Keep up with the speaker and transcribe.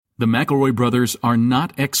The McElroy brothers are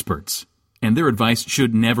not experts, and their advice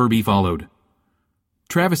should never be followed.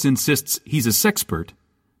 Travis insists he's a sexpert,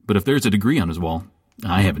 but if there's a degree on his wall,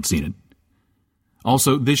 I haven't seen it.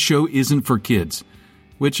 Also, this show isn't for kids,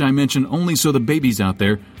 which I mention only so the babies out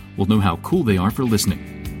there will know how cool they are for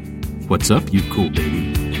listening. What's up, you cool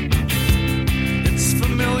baby? It's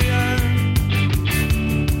familiar,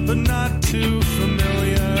 but not too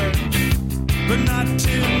familiar, but not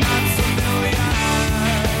too not familiar.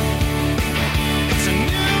 It's a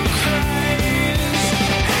new craze.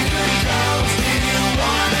 Angry girls, do you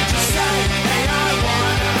wanna just say, hey, I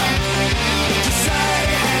wanna? Just say,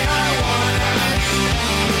 hey, I wanna.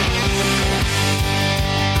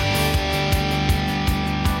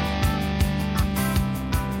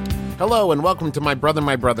 Hello and welcome to My Brother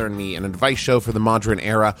and Me, an advice show for the modern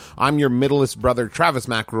era. I'm your middlest brother, Travis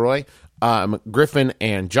McElroy. Griffin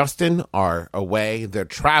and Justin are away. They're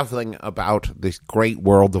traveling about this great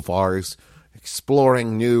world of ours,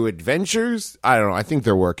 exploring new adventures. I don't know. I think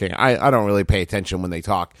they're working. I don't really pay attention when they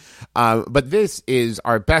talk. But this is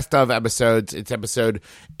our best of episodes. It's episode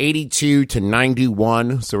 82 to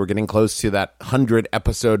 91, so we're getting close to that 100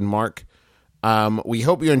 episode mark. We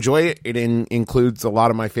hope you enjoy it. It includes a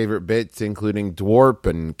lot of my favorite bits, including Dworp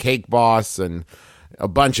and Cakeboss and a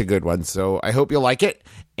bunch of good ones. So I hope you'll like it.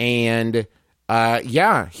 And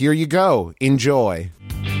yeah, here you go. Enjoy.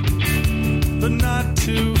 But not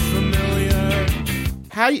too familiar.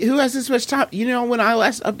 Who has this much time? You know, when I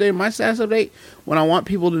last updated my status update, when I want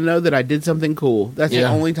people to know that I did something cool, that's the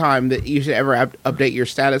only time that you should ever update your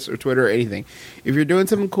status or Twitter or anything. If you're doing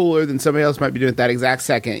something cooler than somebody else might be doing at that exact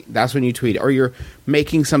second, that's when you tweet. Or you're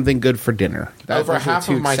making something good for dinner. Over half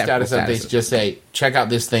of my status updates just say, check out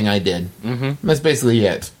this thing I did. Mm-hmm. That's basically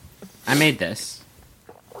it. I made this.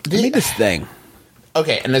 I made this thing.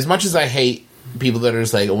 Okay, and as much as I hate people that are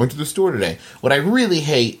just like, I went to the store today, what I really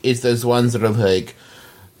hate is those ones that are like,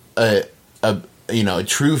 a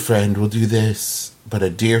true friend will do this, but a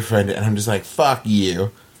dear friend, and I'm just like, fuck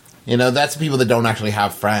you. You know, that's people that don't actually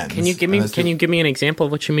have friends. Can you give me an example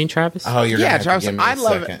of what you mean, Travis? Oh, you're gonna have Travis, to give me a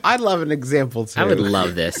second. I'd love an example too. I would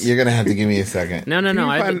love this. You're gonna have to give me a second. No.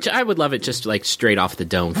 I would love it just like straight off the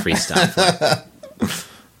dome freestyle.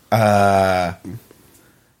 I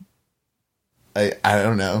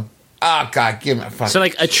don't know. Oh, God, give me a fucking... So,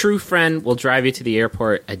 like, a true friend will drive you to the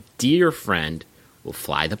airport. A dear friend will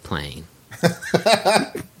fly the plane.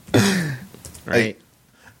 Right?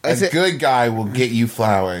 A good guy will get you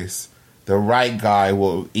flowers. The right guy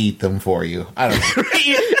will eat them for you. I don't know.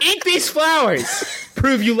 Eat these flowers.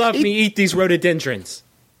 Prove you love me. Eat these rhododendrons.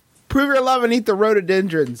 Prove your love and eat the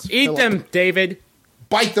rhododendrons. Eat them, David.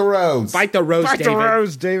 Bite the rose. Bite the rose, Bite David. the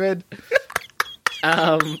rose, David.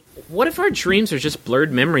 What if our dreams are just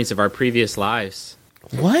blurred memories of our previous lives?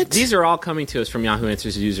 What? These are all coming to us from Yahoo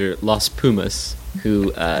Answers user Los Pumas,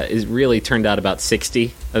 who is really turned out about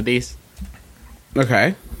 60 of these.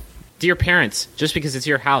 Okay. Dear parents, just because it's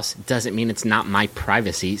your house doesn't mean it's not my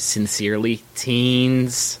privacy. Sincerely,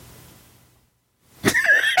 teens.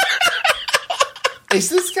 Is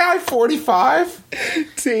this guy 45?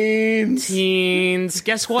 Teens.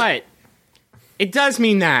 Guess what? It does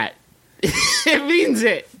mean that. It means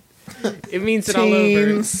it. It means it all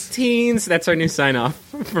over. Teens. That's our new sign-off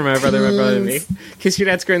for My Brother and Me. Kiss Your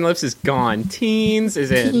Dad's Grin Lips is gone. Teens is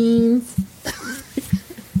in. Teens.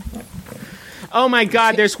 Oh my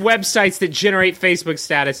God, there's websites that generate Facebook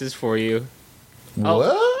statuses for you.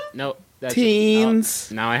 What? Oh, no. That's Teens.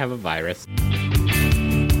 Now I have a virus.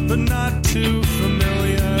 But not too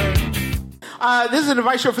familiar. This is an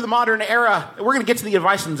advice show for the modern era. We're going to get to the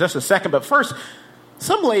advice in just a second, but first,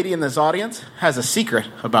 some lady in this audience has a secret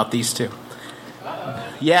about these two.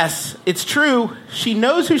 Yes, it's true. She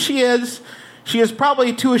knows who she is. She is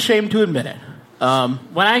probably too ashamed to admit it.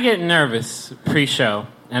 When I get nervous pre-show,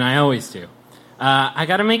 and I always do, I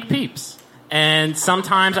gotta make peeps. And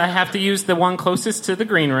sometimes I have to use the one closest to the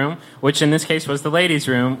green room, which in this case was the ladies'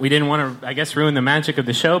 room. We didn't want to, I guess, ruin the magic of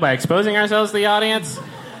the show by exposing ourselves to the audience.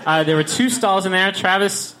 There were 2 stalls in there.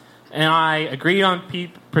 Travis and I agreed on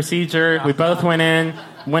peep procedure. We both went in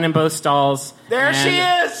both stalls. There she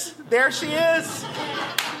is! There she is!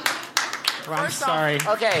 I'm sorry.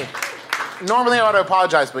 Okay. Normally I ought to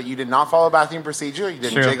apologize, but you did not follow bathroom procedure. You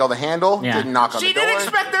didn't jiggle the handle. Yeah. Didn't knock on the door. She didn't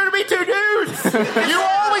expect there to be 2 dudes! You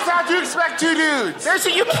always have to expect 2 dudes.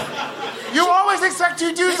 You always expect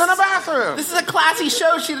 2 dudes in a bathroom. This is a classy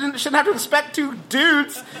show. She shouldn't have to expect 2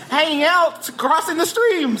 dudes hanging out, crossing the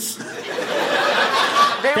streams. They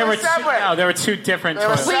were separate. There were 2 different They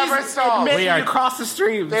were toilets. separate stalls. Admit you cross the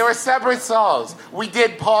streams. They were separate stalls. We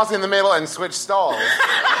did pause in the middle and switch stalls.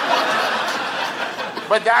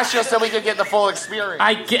 But that's just so we could get the full experience.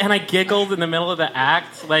 I giggled in the middle of the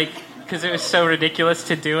act, because it was so ridiculous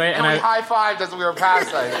to do it. And we high-fived as we were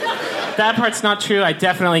passing. That part's not true. I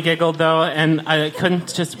definitely giggled, though, and I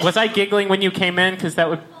couldn't just... Was I giggling when you came in? Because that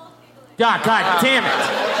would... God damn it.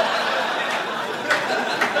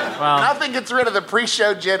 Well, nothing gets rid of the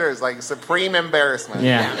pre-show jitters like supreme embarrassment.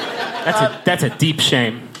 Yeah. That's a deep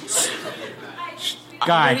shame.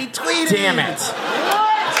 God damn it. What?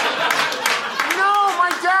 No, my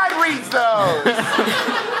dad reads those.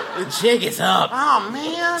 The jig is up. Oh,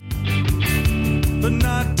 man. But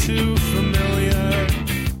not too familiar.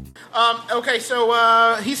 Okay,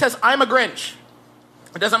 so he says, I'm a Grinch.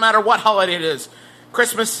 It doesn't matter what holiday it is.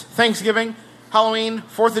 Christmas, Thanksgiving, Halloween,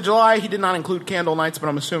 4th of July. He did not include candle nights, but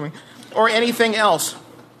I'm assuming. Or anything else.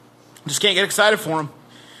 Just can't get excited for them.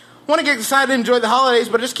 Want to get excited and enjoy the holidays,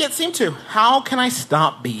 but I just can't seem to. How can I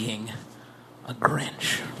stop being a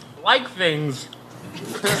Grinch? Like things.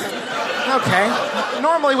 Okay.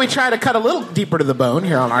 Normally we try to cut a little deeper to the bone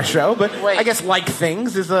here on our show, but Wait. I guess like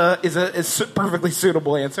things is a perfectly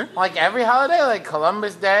suitable answer. Like every holiday, like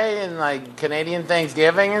Columbus Day and like Canadian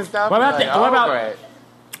Thanksgiving and stuff. What about like, great.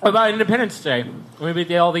 What about Independence Day?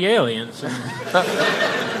 Maybe all the aliens.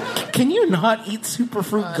 Can you not eat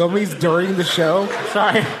superfruit gummies during the show?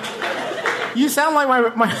 Sorry. You sound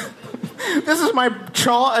like my this is my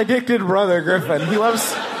chaw addicted brother Griffin. He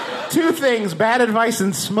loves two things: bad advice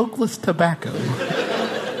and smokeless tobacco.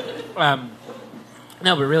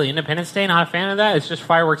 No, but really, Independence Day, not a fan of that. It's just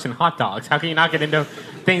fireworks and hot dogs. How can you not get into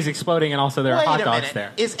things exploding and also there are hot dogs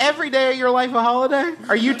there? Is every day of your life a holiday?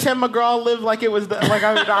 Are you Tim McGraw live like it was like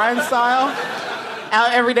I was dying style?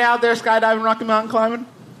 Every day out there skydiving, Rocky Mountain climbing?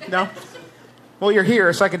 No? Well, you're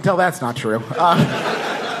here, so I can tell that's not true.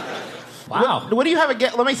 Wow. What do you have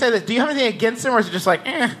against... Let me say this. Do you have anything against him, or is it just like,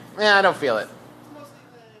 eh? Yeah, I don't feel it.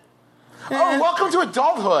 Oh, welcome to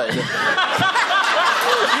adulthood.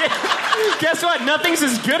 Guess what? Nothing's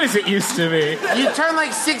as good as it used to be. You turn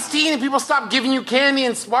like 16 and people stop giving you candy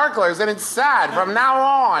and sparklers, and it's sad from now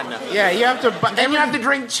on. Yeah, you have to... Then you have to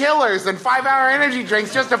drink chillers and 5-hour energy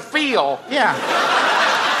drinks just to feel. Yeah.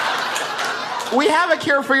 We have a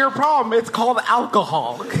cure for your problem. It's called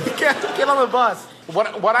alcohol. Get on the bus.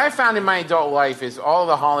 What I found in my adult life is all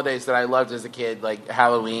the holidays that I loved as a kid, like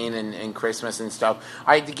Halloween and Christmas and stuff,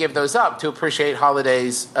 I had to give those up to appreciate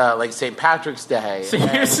holidays like St. Patrick's Day So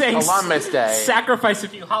you're saying Columbus Day. Sacrifice a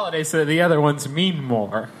few holidays so that the other ones mean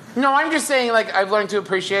more. No, I'm just saying, like, I've learned to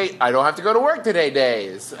appreciate I don't have to go to work today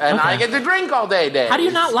days, and Okay. I get to drink all day days. How do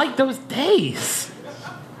you not like those days?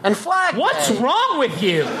 And Flag What's Day. wrong with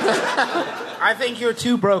you? I think you're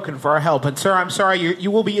too broken for our help. And, sir, I'm sorry.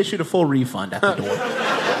 You will be issued a full refund at the door.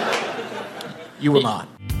 You will not.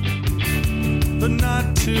 But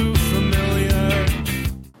not too familiar.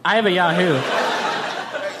 I have a Yahoo.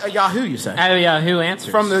 A Yahoo, you say? I have a Yahoo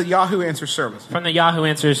Answers. From the Yahoo Answer Service. From the Yahoo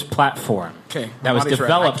Answers platform. Okay. That was Monty's right.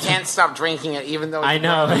 developed. Can't stop drinking it, even though it's I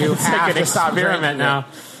know. You It's have like an to stop experiment drinking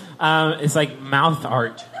now. It's like mouth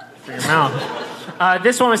art for your mouth.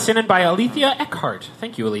 This one was sent in by Alethea Eckhart.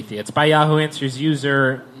 Thank you, Alethea. It's by Yahoo Answers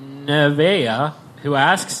user Nevea, who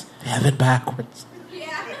asks... Have it backwards.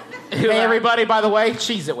 Hey, everybody, by the way,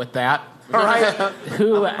 cheese it with that. All right?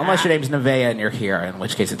 Unless your name's Nevea and you're here, in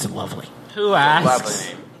which case it's lovely. Who asks...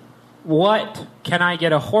 lovely name. What can I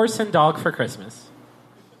get a horse and dog for Christmas?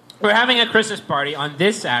 We're having a Christmas party on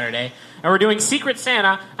this Saturday, and we're doing Secret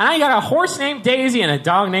Santa, and I got a horse named Daisy and a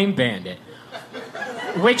dog named Bandit.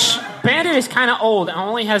 Which, Bandit is kind of old and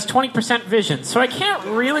only has 20% vision, so I can't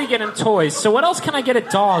really get him toys. So what else can I get a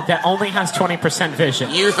dog that only has 20% vision?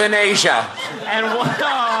 Euthanasia. And what...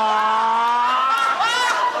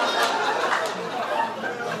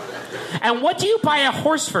 And what do you buy a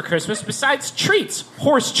horse for Christmas besides treats?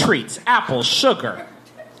 Horse treats, apples, sugar.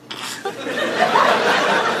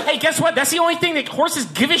 Hey, guess what? That's the only thing that horses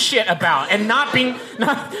give a shit about, and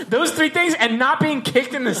those three things, and not being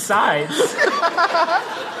kicked in the sides.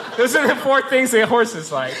 Those are the four things that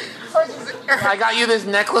horses like. I got you this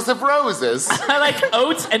necklace of roses. I like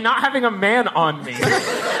oats and not having a man on me.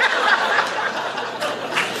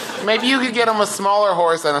 Maybe you could get him a smaller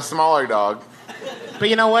horse and a smaller dog. But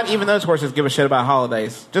you know what? Even those horses give a shit about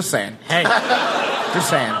holidays. Just saying. Hey, Just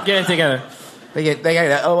saying. get it together. They get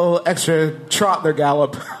a little extra trot in their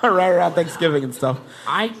gallop right around Thanksgiving and stuff.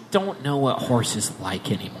 I don't know what horses like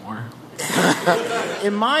anymore.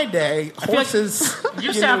 In my day, horses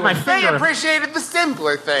Used to have my They finger. appreciated the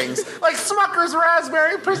simpler things, like Smucker's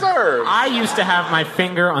Raspberry Preserve. I used to have my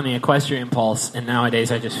finger on the equestrian pulse, and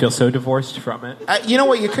nowadays I just feel so divorced from it. You know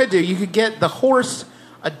what you could do? You could get the horse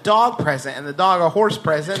a dog present and the dog a horse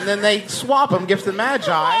present, and then they swap them, gift the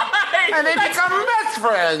Magi. and they become best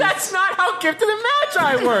friends. That's not how Gift of the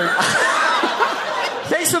Magi works.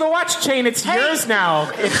 Thanks for the watch chain. It's yours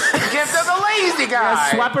now. Gift of the lazy guy.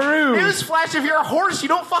 Swapperoo. Newsflash, if you're a horse, you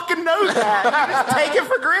don't fucking know that. You just take it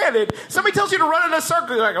for granted. Somebody tells you to run in a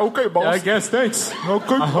circle, you're like, okay, boss. I guess, thanks.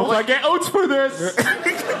 Okay, I hope I get oats for this.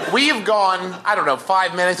 We've gone,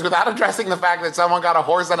 5 minutes without addressing the fact that someone got a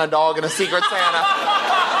horse and a dog and a Secret Santa.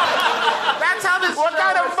 That's how this. What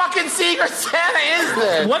kind of fucking Secret Santa is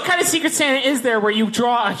this? What kind of Secret Santa is there where you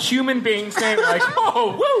draw a human being saying like,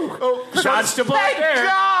 oh, woo, shots to blood Thank there.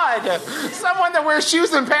 God! Someone that wears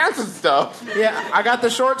shoes and pants and stuff. Yeah, I got the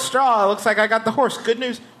short straw. It looks like I got the horse. Good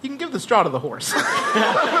news, you can give the straw to the horse.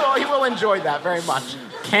 He will enjoy that very much.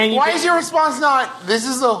 Can you Why is your response not, this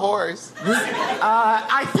is a horse?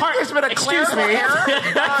 I think there's been a clerical error.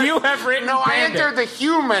 you have written No, I bandit. entered the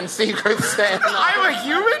human Secret Santa. I'm a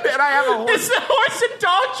human and I have a horse. Is the horse and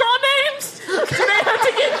dog draw names? Do they have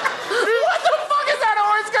to get... What the fuck is that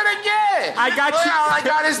horse gonna get? I got you. All I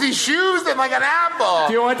got is these shoes and like an apple.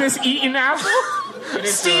 Do you want this eaten apple?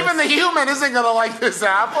 Steven the human isn't gonna like this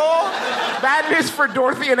apple. Bad news for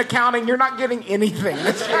Dorothy in accounting. You're not getting anything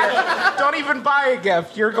this year. Don't even buy a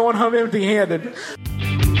gift. You're going home empty-handed.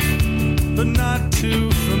 But not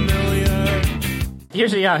too familiar.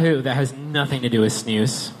 Here's a Yahoo that has nothing to do with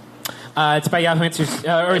snooze. It's by Yahoo Answers,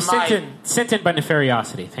 or sent in by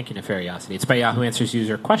Nefariosity. Thank you, Nefariosity. It's by Yahoo Answers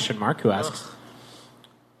user !, who asks,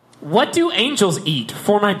 what do angels eat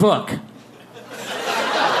for my book?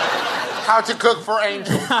 How to cook for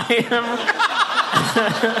angels. I am...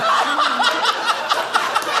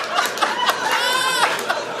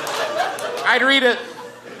 I'd read it.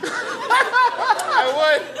 I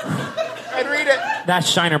would. I'd read it. That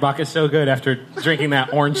Shinerbach is so good after drinking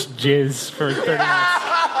that orange jizz for 30 minutes.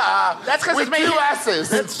 That's because With it's made two here.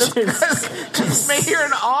 S's. It's made here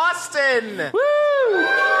in Austin. Woo!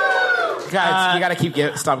 Guys, you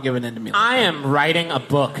gotta stop giving in to me. I am writing a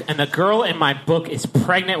book, and the girl in my book is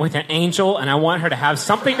pregnant with an angel, and I want her to have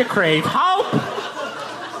something to crave. Help!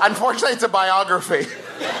 Unfortunately, it's a biography.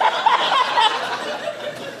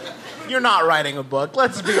 You're not writing a book.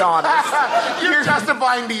 Let's be honest. You're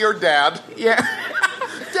justifying to your dad. Yeah.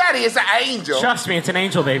 Daddy is an angel. Trust me, it's an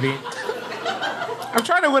angel, baby. I'm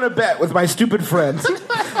trying to win a bet with my stupid friends.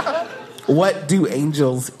 What do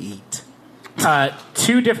angels eat?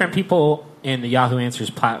 Two different people in the Yahoo Answers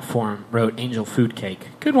platform wrote angel food cake.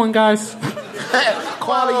 Good one, guys.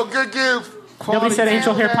 Oh, good goof. Nobody said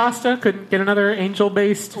angel hair pasta? Couldn't get another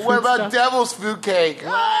angel-based food What about stuff? devil's food cake?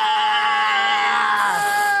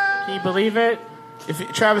 Can you believe it?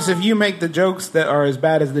 Travis, if you make the jokes that are as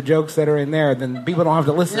bad as the jokes that are in there, then people don't have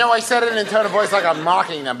to listen. No, I said it in a tone of voice like I'm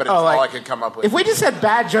mocking them, but it's all I could come up with. If we just had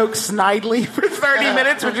bad jokes snidely for 30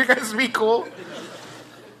 minutes, would you guys be cool?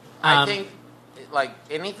 I think, like,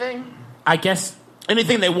 anything? I guess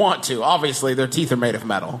Anything they want to. Obviously, their teeth are made of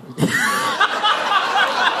metal.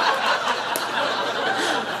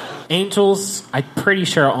 angels, I'm pretty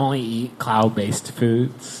sure, only eat cloud-based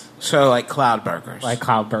foods. So, like cloud burgers. Like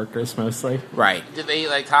cloud burgers, mostly. Right. Do they eat,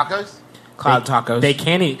 like, tacos? Cloud tacos. They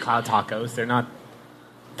can eat cloud tacos.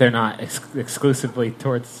 They're not exclusively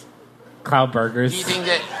towards cloud burgers. Do you think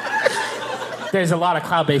that... There's a lot of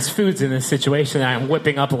cloud-based foods in this situation that I'm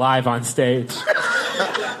whipping up live on stage.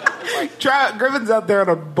 Griffin's out there on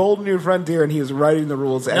a bold new frontier, and he is writing the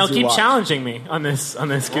rules as No, you keep watch. challenging me on this What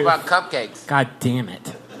goof. about cupcakes? God damn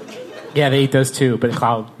it. Yeah, they eat those too, but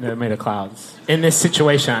they're made of clouds. In this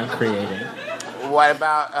situation I'm creating. What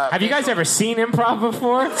about... Have you guys ever seen improv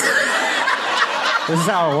before? This is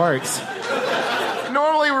how it works.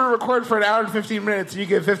 Normally, we record for an hour and 15 minutes, and you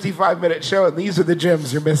get a 55-minute show, and these are the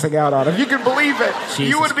gems you're missing out on. If you can believe it, you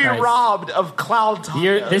Jesus would be Christ. robbed of cloud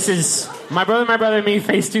tacos. This is my brother, and me,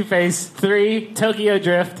 face to face. 3, Tokyo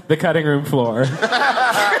Drift, the cutting room floor.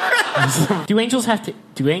 Do angels have to?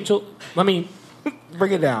 Let me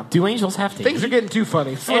Bring it down. Do angels have to? Things are getting too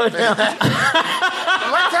funny. Slow it down.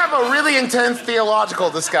 Let's have a really intense theological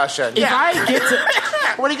discussion. If I get to,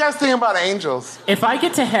 What do you guys think about angels? if I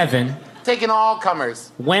get to heaven, Taking all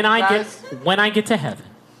comers. when I Guys? get to heaven,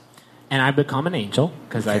 and I become an angel,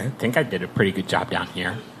 because I think I did a pretty good job down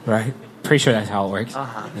here. Right. Pretty sure that's how it works.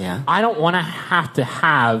 Yeah. I don't want to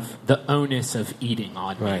have the onus of eating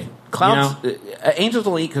on me. Right. Clouds. You Angels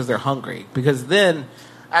will eat because they're hungry. Because then...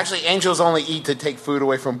 Actually, angels only eat to take food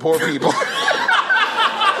away from poor people.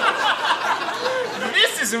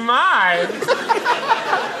 This is mine.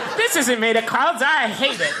 This isn't made of clouds. I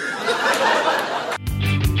hate it.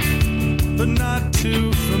 But not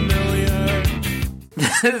too familiar.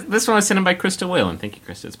 This one was sent in by Krista Whalen. Thank you,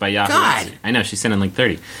 Krista. It's by Yahoo God. Answers. I know, she sent in like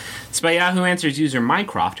 30. It's by Yahoo Answers user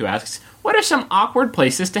Mycroft, who asks, What are some awkward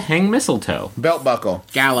places to hang mistletoe? Belt buckle.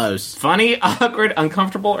 Gallows. Funny, awkward,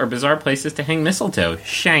 uncomfortable, or bizarre places to hang mistletoe?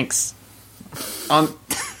 Shanks. On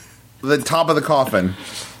the top of the coffin.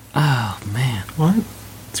 Oh, man. What?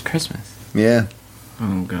 It's Christmas. Yeah.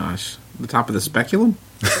 Oh, gosh. The top of the speculum?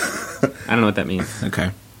 I don't know what that means.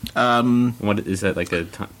 Okay. What is that like a...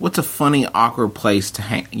 What's a funny, awkward place to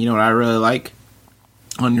hang? You know what I really like?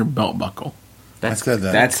 On your belt buckle. That's good,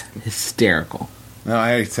 though. That's hysterical. No, I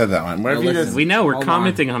already said that one. What if you listen. just... We know we're Hold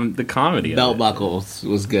commenting on the comedy Belt of it. buckles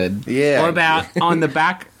was good. Yeah. What about on the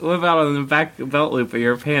back? What about on the back belt loop of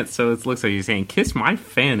your pants? So it looks like you're saying "kiss my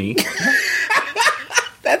fanny."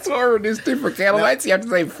 That's what we're reduced to for candlelights. You have to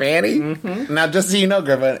say fanny. Now, just so you know,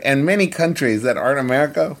 Griffin, in many countries that aren't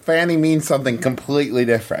America, fanny means something completely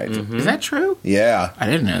different. Is that true? Yeah. I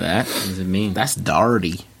didn't know that. What does it mean? That's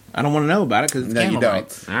dirty. I don't want to know about it because it's No, you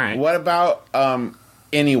candlelights. don't. All right. What about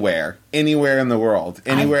anywhere in the world,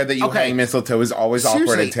 anywhere that you okay. hang mistletoe is always awkward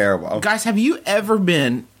Seriously, and terrible. Guys, have you ever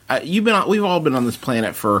been? We've all been on this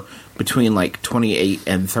planet for between like 28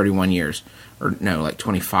 and 31 years, or no, like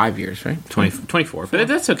 25 years, right? 24. But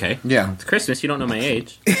that's okay. Yeah. It's Christmas. You don't know my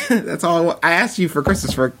age. That's all. I asked you for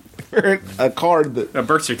Christmas for a card that. A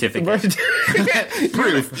birth certificate.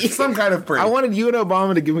 Proof, some kind of proof. I wanted you and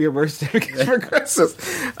Obama to give me a birth certificate for Christmas.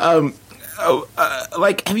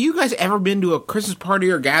 Like, have you guys ever been to a Christmas party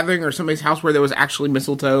or gathering or somebody's house where there was actually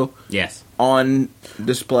mistletoe Yes. on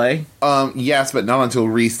display? Yes, but not until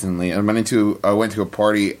recently. I went to a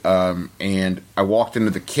party, and I walked into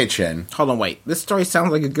the kitchen. Hold on, wait. This story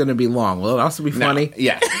sounds like it's going to be long. Will it also be funny?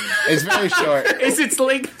 Yeah, it's very short. Is its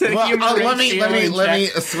linked to Well, human let me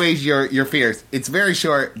ratio assuage your fears. It's very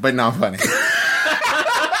short, but not funny.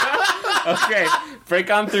 Okay, break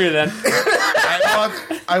on through then.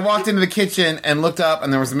 I walked into the kitchen and looked up,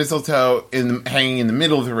 and there was mistletoe hanging in the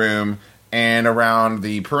middle of the room, and around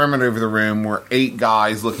the perimeter of the room were 8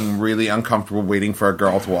 guys looking really uncomfortable, waiting for a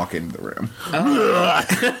girl to walk into the room. Yeah,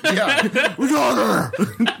 we got her.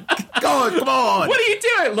 Go, come on. What are you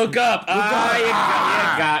doing? Look up. You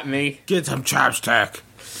got me. Get some chapstick.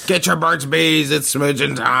 Get your Burt's Bees. It's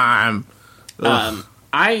smidgen time.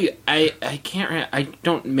 I can't. I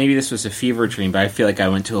don't. Maybe this was a fever dream, but I feel like I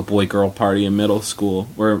went to a boy-girl party in middle school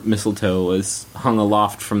where mistletoe was hung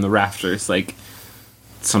aloft from the rafters, like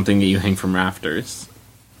something that you hang from rafters.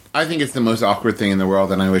 I think it's the most awkward thing in the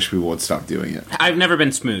world, and I wish people would stop doing it. I've never been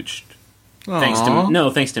smooched. Thanks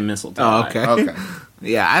to mistletoe. Oh, okay. Okay.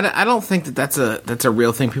 Yeah, I don't think that's a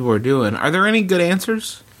real thing people are doing. Are there any good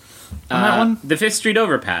answers on that one? The 5th Street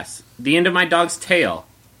overpass. The end of my dog's tail.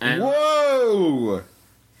 And Whoa!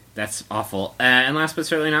 that's awful. And last but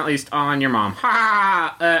certainly not least, on your mom.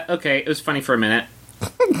 Ha! Okay, it was funny for a minute.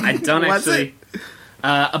 I don't Was actually.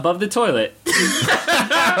 Above the toilet.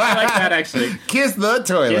 I like that actually. Kiss the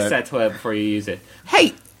toilet. Kiss that toilet before you use it.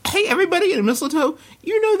 Hey, everybody in mistletoe,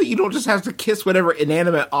 you know that you don't just have to kiss whatever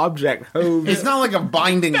inanimate object hoves. It's not like a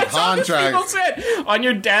binding That's all these people contract. said. On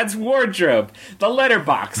your dad's wardrobe, the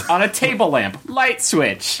letterbox, on a table lamp, light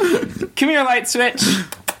switch. Come here, light switch.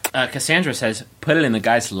 Cassandra says, put it in the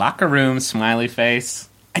guy's locker room, smiley face.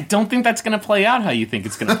 I don't think that's going to play out how you think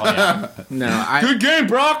it's going to play out. No, Good game,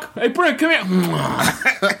 Brock. Hey, Brick, come here.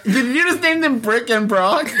 Did you just name them Brick and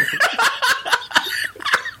Brock?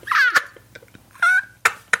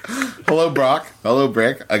 Hello, Brock. Hello,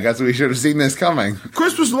 Brick. I guess we should have seen this coming.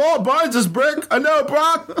 Christmas law binds us, Brick. I know,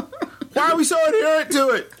 Brock. Why are we so adherent to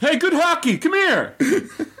it? Hey, good hockey. Come here.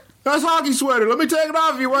 That's hockey sweater. Let me take it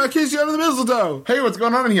off if you want to kiss you under the mistletoe. Hey, what's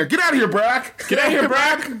going on in here? Get out of here, Brock. Get out here,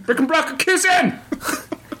 Brock. Brick and Brock are kissing.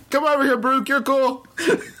 Come over here, Brooke. You're cool.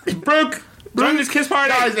 Brooke, join this kiss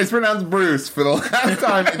party. Guys, it's pronounced Bruce. For the last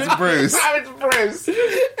time, it's Bruce. It's Bruce.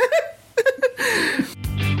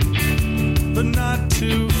 but not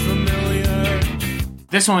too familiar.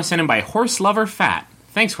 This one was sent in by Horse Lover Fat.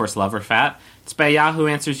 Thanks, Horse Lover Fat. It's by Yahoo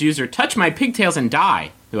Answers user Touch My Pigtails and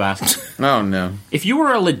Die, who asks, Oh, no. if you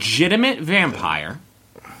were a legitimate vampire,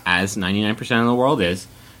 as 99% of the world is,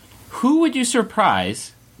 who would you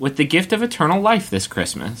surprise with the gift of eternal life this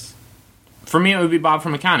Christmas? For me, it would be Bob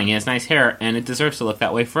from accounting. He has nice hair, and it deserves to look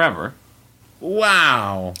that way forever.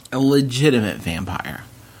 Wow. A legitimate vampire.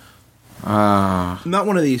 Not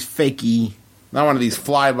one of these fakey. Not one of these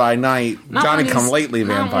fly-by-night, Johnny-come-lately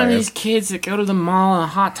Not one of these vampires. kids that go to the mall on a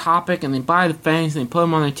Hot Topic, and they buy the fangs, and they put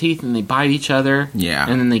them on their teeth, and they bite each other. Yeah.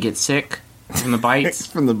 And then they get sick from the bites.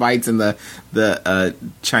 From the bites and the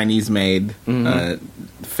Chinese-made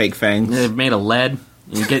fake fangs. They're made of lead.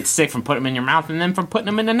 And you get sick from putting them in your mouth, and then from putting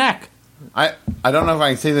them in the neck. I don't know if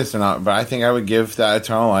I can say this or not, but I think I would give that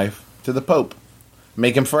eternal life to the Pope.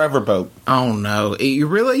 Make him forever Pope. Oh no!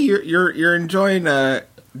 You're enjoying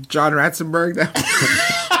John Ratzenberg that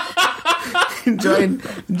enjoying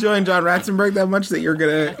John Ratzenberg that much that you're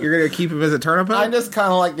gonna keep him as a turnip I pope? just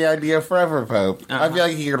kind of like the idea of forever pope. I feel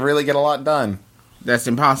like he could really get a lot done. That's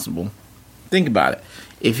impossible. Think about it.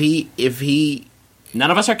 If he None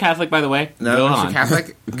of us are Catholic, by the way. no, Go Mr. on.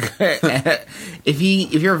 Catholic. if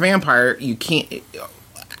you're a vampire, you can't.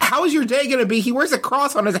 How is your day gonna be? He wears a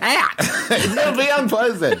cross on his hat. It's gonna be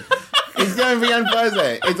unpleasant. It's gonna be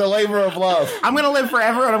unpleasant. It's a labor of love. I'm gonna live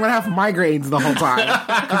forever, and I'm gonna have migraines the whole time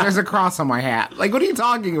because there's a cross on my hat. Like, what are you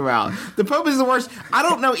talking about? The Pope is the worst. I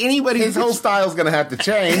don't know anybody. His whole style's gonna have to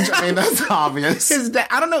change. I mean, that's obvious.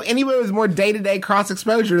 I don't know anybody with more day-to-day cross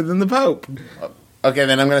exposure than the Pope. Okay,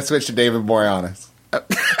 then I'm gonna switch to David Boreanaz.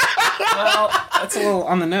 Well, that's a little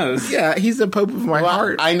on the nose. Yeah, he's the Pope of my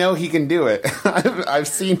heart. I know he can do it. I've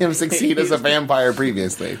seen him succeed as a vampire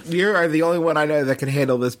previously. You are the only one I know that can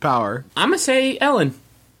handle this power. I'm going to say Ellen.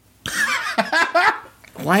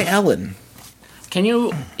 Why Ellen?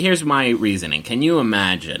 Here's my reasoning. Can you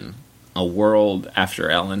imagine a world after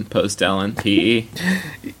Ellen, post-Ellen, PE?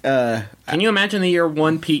 Can you imagine the year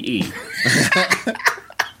 1 PE?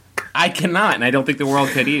 I cannot, and I don't think the world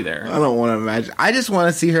could either. I don't want to imagine. I just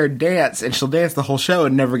want to see her dance, and she'll dance the whole show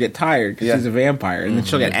and never get tired because she's a vampire. And then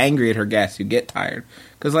she'll get angry at her guests who get tired.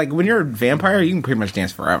 Because, like, when you're a vampire, you can pretty much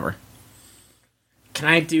dance forever. Can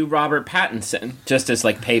I do Robert Pattinson just as,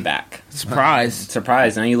 like, payback?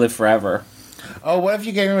 Surprise. Now you live forever. Oh, what if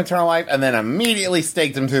you gave him eternal life and then immediately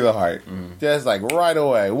staked him through the heart? Just like right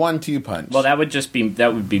away, 1-2 punch. Well, that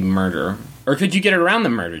would be murder. Or could you get around the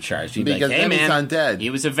murder charge? You'd be Because like, hey, then he's man, undead. he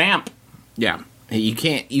was a vamp. Yeah. You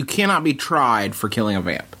cannot be tried for killing a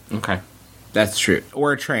vamp. Okay. That's true.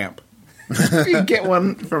 Or a tramp. You get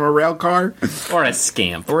one from a rail car. Or a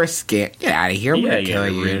scamp. Or a scamp. Get out of here. I'm Yeah, going to kill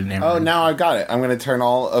you. rude. Never Oh, mind. now I've got it. I'm going to turn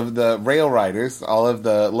all of the rail riders, all of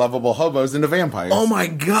the lovable hobos into vampires. Oh my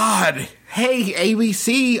god. Hey,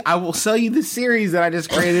 ABC, I will sell you the series that I just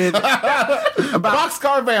created about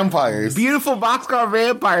Boxcar vampires. beautiful boxcar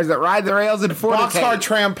vampires that ride the rails and fornicate. Boxcar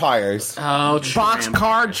trampires. Oh,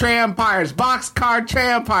 Boxcar trampires. Boxcar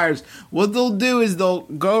trampires. What they'll do is they'll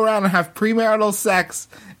go around and have premarital sex,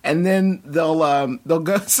 and then they'll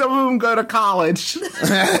go. Some of them go to college.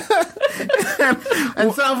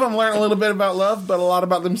 And some of them learn a little bit about love, but a lot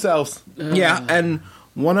about themselves. Yeah, and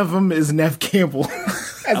one of them is Nev Campbell.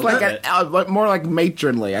 It's like more like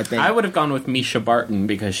matronly, I think. I would have gone with Misha Barton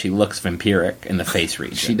because she looks vampiric in the face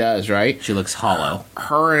region. She does, right? She looks hollow.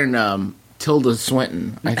 Her and Tilda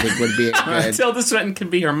Swinton, I think, would be a good. Tilda Swinton can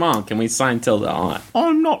be her mom. Can we sign Tilda on?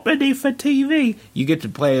 I'm not ready for TV. You get to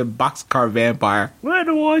play a boxcar vampire. Where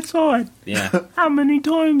do I sign? Yeah. How many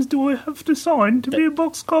times do I have to sign to be a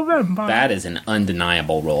boxcar vampire? That is an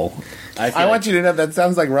undeniable role. I want you to know that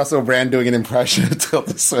sounds like Russell Brand doing an impression of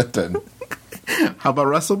Tilda Swinton. How about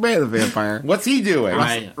Russell Brand, the vampire? What's he doing?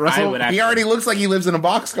 I Russell- would He actually, already looks like he lives in a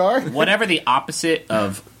boxcar. whatever the opposite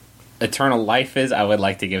of eternal life is, I would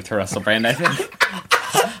like to give to Russell Brand, I think.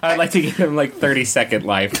 I would like to give him like 30-second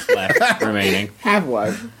life left remaining. Have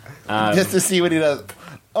one. Just to see what he does.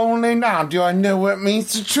 Only now do I know what it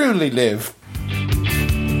means to truly live.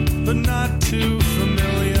 but not too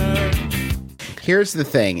familiar. Here's the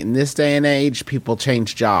thing. In this day and age, people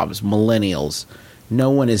change jobs. Millennials. No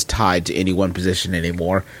one is tied to any one position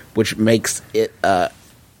anymore, which makes it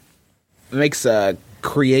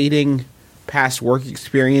creating past work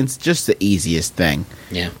experience just the easiest thing.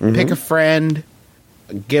 Yeah. Pick a friend,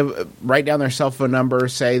 write down their cell phone number,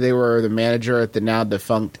 say they were the manager at the now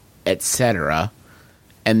defunct etc.,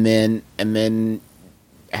 and then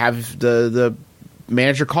have the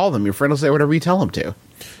manager call them. Your friend will say whatever you tell them to.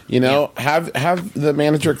 You know, have the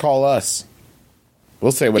manager call us.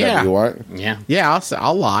 We'll say whatever Yeah. you want. Yeah. Yeah,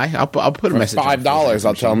 I'll lie. I'll put a For message. on $5,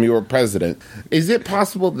 I'll Facebook. tell them you were president. Is it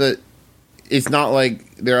possible that it's not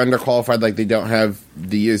like they're underqualified, like they don't have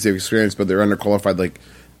the years of experience, but they're underqualified, like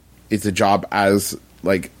it's a job as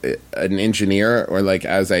like an engineer or like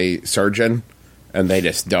as a surgeon, and they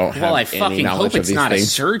just don't have Well, I any fucking knowledge hope of it's these not a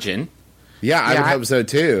things? surgeon. Yeah, I Yeah, would hope so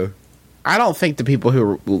too. I don't think the people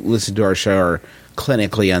who listen to our show are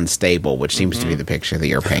clinically unstable, which seems to be the picture that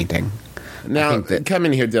you're painting. Now, think that- come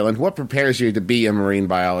in here, Dylan. What prepares you to be a marine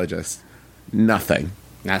biologist? Nothing.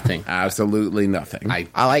 Nothing. Absolutely nothing.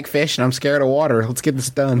 I like fish and I'm scared of water. Let's get this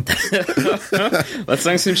done. Let's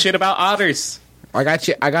learn some shit about otters. I got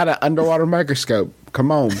you. I got an underwater microscope.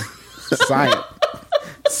 Come on,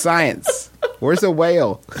 science. Where's a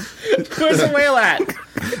whale? Where's the whale at?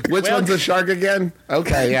 Which Well- one's a shark again?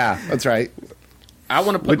 Okay, yeah, that's right. I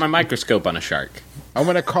want to put my microscope on a shark. I'm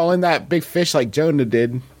gonna call in that big fish like Jonah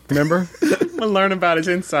did. Remember? I'm going to learn about his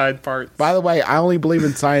inside parts. By the way, I only believe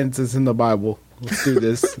in science that's in the Bible. Let's do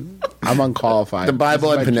this. I'm unqualified. The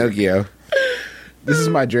Bible and Pinocchio. This is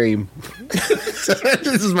my dream.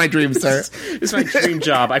 This is my dream, sir. This is my dream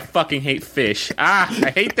job. I fucking hate fish. I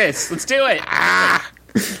hate this. Let's do it.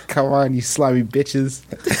 Come on, you slimy bitches.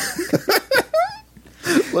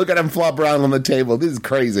 Look at him flop around on the table. This is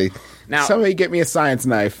crazy. Now, Somebody get me a science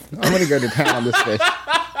knife. I'm going to go to town on this fish.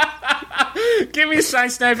 give me a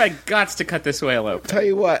science knife. I gots to cut this whale open. Tell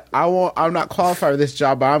you what, I'm not qualified for this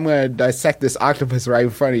job, but I'm going to dissect this octopus right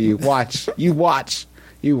in front of you. Watch. You watch.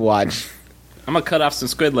 You watch. I'm gonna cut off some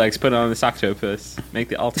squid legs, put it on this octopus, make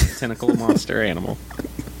the ultimate tentacle monster animal.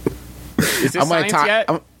 Is this science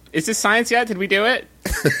yet? Is this science yet? Did we do it?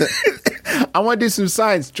 I want to do some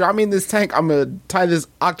science. Drop me in this tank. I'm going to tie this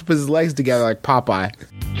octopus's legs together like Popeye.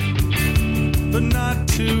 But not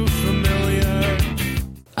too familiar.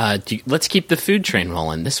 Let's keep the food train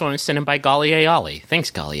rolling. This one is sent in by Golly Ayali.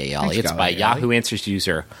 Thanks, Golly Ayali. It's by Yahoo Answers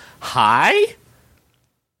user. Hi?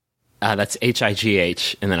 That's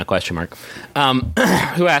HIGH, and then a question mark.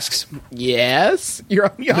 Who asks, Yes? You're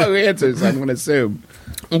on Yahoo Answers, I'm going to assume.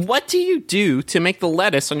 what do you do to make the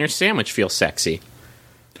lettuce on your sandwich feel sexy?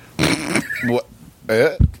 What?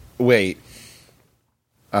 Wait.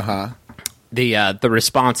 The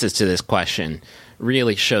responses to this question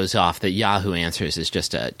really shows off that Yahoo Answers is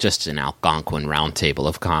just an Algonquin roundtable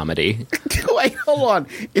of comedy. Wait, hold on.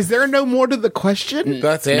 Is there no more to the question?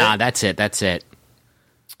 That's it? Nah, that's it.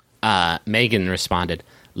 Megan responded,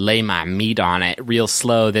 lay my meat on it real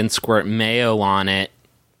slow, then squirt mayo on it.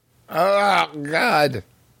 Oh, God.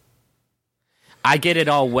 I get it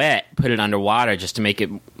all wet, put it underwater just to make it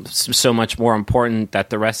so much more important that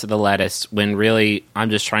the rest of the lettuce, when really I'm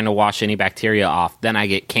just trying to wash any bacteria off. Then I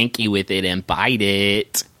get kinky with it and bite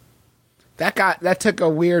it. That took a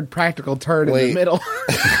weird practical turn in the middle.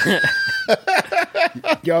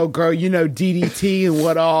 Yo, girl, you know DDT and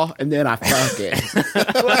what all, and then I fuck it.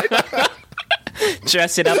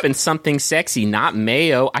 Dress it up in something sexy, not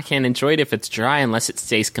mayo. I can't enjoy it if it's dry unless it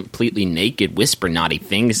stays completely naked. Whisper naughty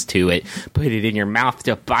things to it. Put it in your mouth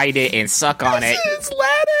to bite it and suck on it. It's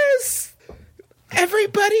lettuce.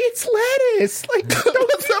 Everybody, it's lettuce. Like,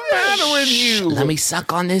 what's the matter with you? Let me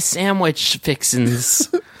suck on this sandwich, fixins.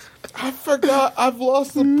 I forgot. I've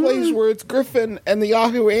lost the place where it's Griffin and the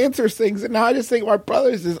Yahoo Answers things, and now I just think my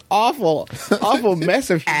brother's this awful mess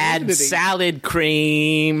of humanity. Add salad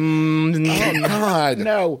cream. Oh, God.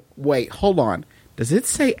 No, wait, hold on. Does it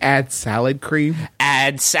say add salad cream?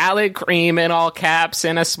 Add salad cream in all caps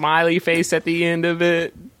and a smiley face at the end of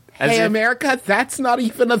it. Hey, America, that's not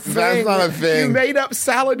even a thing. That's not a thing. You made up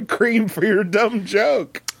salad cream for your dumb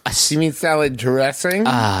joke. You mean salad dressing?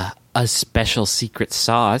 A special secret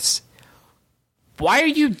sauce. Why are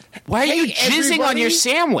you jizzing on your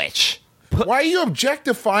sandwich? Why are you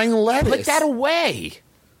objectifying lettuce? Put that away.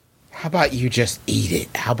 How about you just eat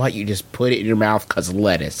it? How about you just put it in your mouth because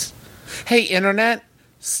lettuce? Hey, Internet,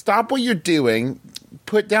 stop what you're doing,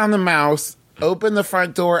 put down the mouse, open the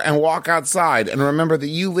front door, and walk outside. And remember that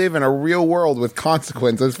you live in a real world with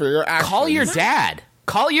consequences for your actions. Call your dad.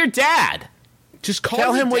 Call your dad. Just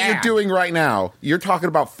Tell him what you're doing right now. You're talking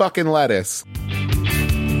about fucking lettuce.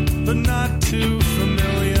 But not too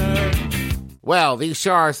familiar. Well, these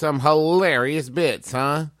sure are some hilarious bits,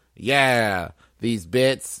 huh? Yeah, these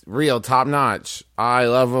bits, real top-notch. I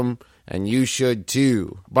love them, and you should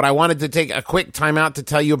too. But I wanted to take a quick time out to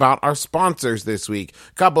tell you about our sponsors this week.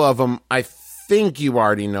 A couple of them I think you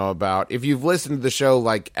already know about. If you've listened to the show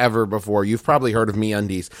like ever before, you've probably heard of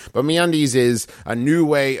MeUndies. But MeUndies is a new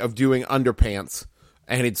way of doing underpants,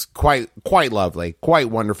 and it's quite lovely, quite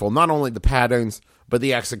wonderful. Not only the patterns, but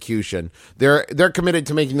the execution. They're committed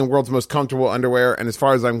to making the world's most comfortable underwear, and as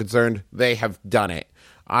far as I'm concerned, they have done it.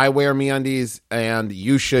 I wear MeUndies, and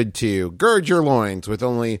you should too. Gird your loins with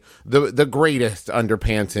only the greatest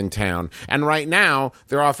underpants in town. And right now,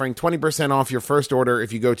 they're offering 20% off your first order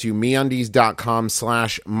if you go to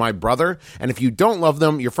MeUndies.com/mybrother. And if you don't love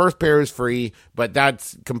them, your first pair is free, but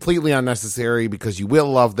that's completely unnecessary because you will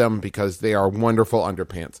love them because they are wonderful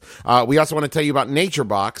underpants. We also want to tell you about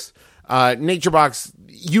NatureBox. NatureBox,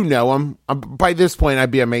 you know them. By this point,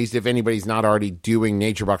 I'd be amazed if anybody's not already doing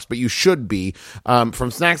NatureBox, but you should be.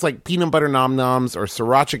 From snacks like peanut butter nom noms or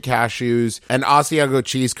sriracha cashews and Asiago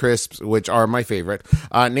cheese crisps, which are my favorite.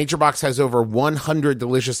 NatureBox has over 100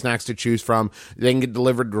 delicious snacks to choose from. They can get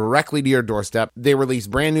delivered directly to your doorstep. They release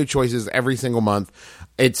brand new choices every single month.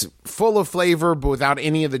 It's full of flavor, but without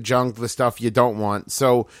any of the junk, the stuff you don't want.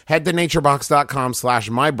 So head to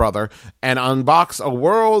naturebox.com/mybrother and unbox a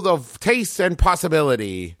world of taste and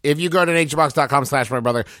possibility. If you go to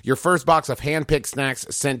naturebox.com/mybrother, your first box of hand-picked snacks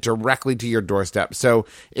sent directly to your doorstep. So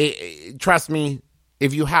trust me,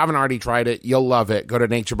 If you haven't already tried it, you'll love it. Go to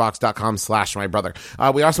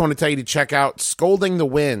naturebox.com/mybrother. We also want to tell you to check out Scolding the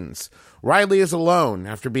Winds. Riley is alone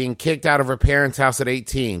after being kicked out of her parents' house at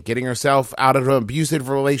 18, getting herself out of an abusive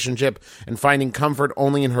relationship and finding comfort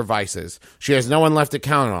only in her vices. She has no one left to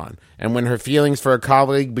count on, and when her feelings for a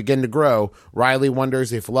colleague begin to grow, Riley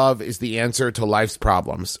wonders if love is the answer to life's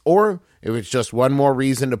problems, or if it's just one more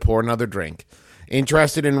reason to pour another drink.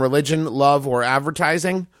 Interested in religion, love, or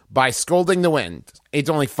advertising? Buy Scolding the Wind. It's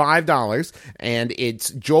only $5, and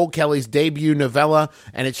it's Joel Kelly's debut novella,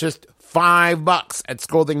 and it's just $5 at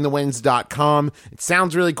scoldingthewinds.com. It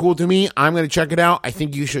sounds really cool to me. I'm going to check it out. I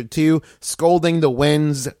think you should too.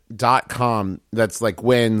 Scoldingthewinds.com. That's like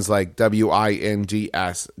wins, like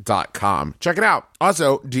WINGS.com. Check it out.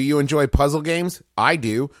 Also, do you enjoy puzzle games? I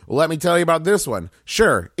do. Well, let me tell you about this one.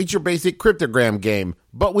 Sure, it's your basic cryptogram game,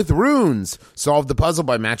 but with runes. Solve the puzzle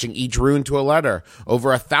by matching each rune to a letter. Over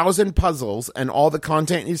 1,000 puzzles, and all the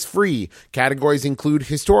content is free. Categories include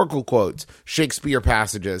historical quotes, Shakespeare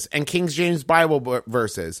passages, and King James Bible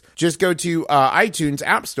verses. Just go to iTunes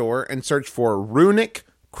App Store and search for Runic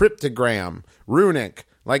Cryptogram. Runic,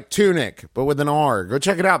 like tunic, but with an R. Go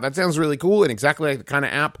check it out. That sounds really cool and exactly like the kind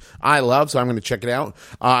of app I love, so I'm going to check it out.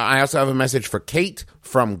 I also have a message for Kate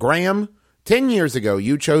from Graham. 10 years ago,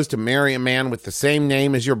 you chose to marry a man with the same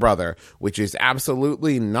name as your brother, which is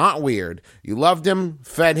absolutely not weird. You loved him,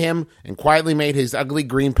 fed him, and quietly made his ugly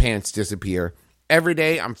green pants disappear. Every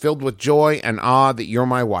day, I'm filled with joy and awe that you're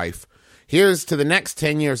my wife. Here's to the next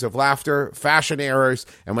 10 years of laughter, fashion errors,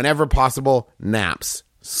 and whenever possible, naps.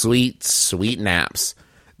 Sweet, sweet naps.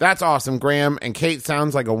 That's awesome, Graham, and Kate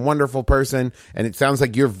sounds like a wonderful person, and it sounds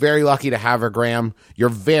like you're very lucky to have her, Graham. You're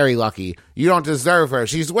very lucky. You don't deserve her.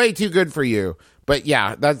 She's way too good for you. But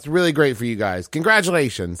yeah, that's really great for you guys.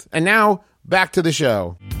 Congratulations. And now, back to the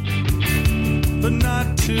show. But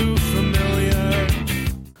not too familiar.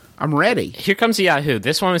 I'm ready. Here comes Yahoo.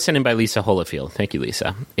 This one was sent in by Lisa Holofield. Thank you,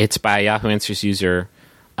 Lisa. It's by Yahoo Answers user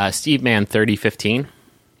SteveMan3015.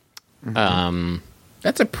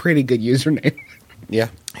 That's a pretty good username. Yeah.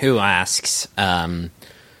 Who asks,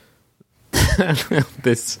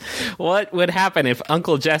 this, what would happen if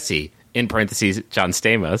Uncle Jesse, in parentheses, John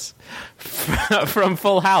Stamos, from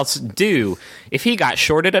Full House, do if he got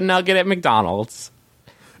shorted a nugget at McDonald's?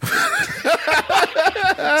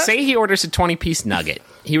 Say he orders a 20-piece nugget.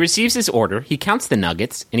 He receives his order, he counts the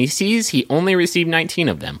nuggets, and he sees he only received 19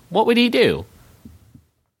 of them. What would he do?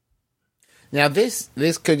 Now, this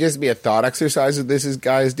could just be a thought exercise that this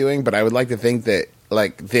guy is doing, but I would like to think that,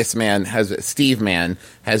 like, Steve Man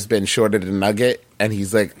has been shorted a nugget, and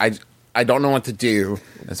he's like, I don't know what to do,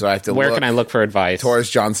 and so I have to Where can I look for advice? towards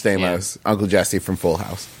John Stamos, Uncle Jesse from Full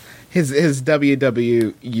House. His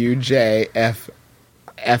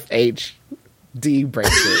WWUJFFHD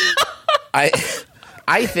bracelet.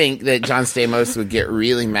 I think that John Stamos would get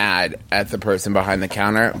really mad at the person behind the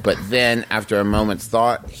counter, but then, after a moment's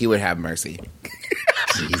thought, he would have mercy.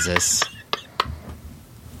 Jesus.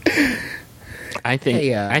 I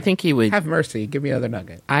think he would Have mercy. Give me another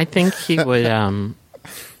nugget. I think he would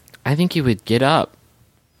I think he would get up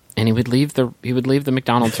and he would leave the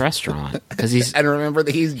McDonald's restaurant because he's And remember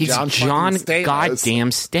that he's John Stamos. goddamn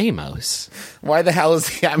Stamos. Why the hell is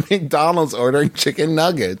he at McDonald's ordering chicken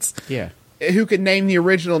nuggets? Yeah. Who could name the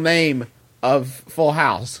original name of Full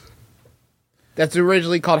House? That's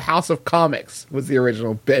originally called House of Comics, was the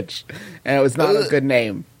original pitch. And it was not a good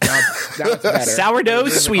name. Now it's better. Sourdough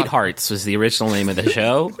Sweethearts was the original name of the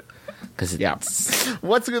show. Yeah.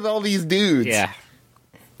 What's with all these dudes? Yeah.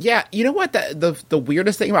 Yeah, you know what the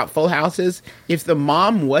weirdest thing about Full House is? If the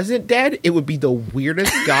mom wasn't dead, it would be the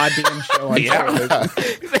weirdest goddamn show on television.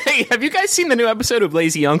 Hey, have you guys seen the new episode of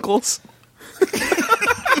Lazy Uncles?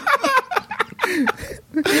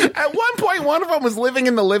 At one point, one of them was living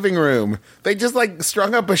in the living room. They just, like,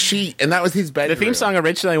 strung up a sheet, and that was his bedroom. The theme song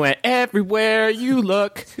originally went, everywhere you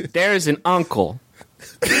look, there's an uncle.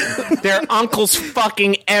 There are uncles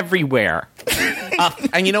fucking everywhere.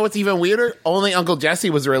 And you know what's even weirder? Only Uncle Jesse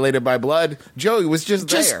was related by blood. Joey was just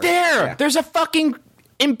there. Yeah. There's a fucking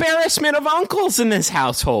embarrassment of uncles in this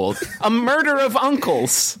household. A murder of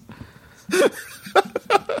uncles.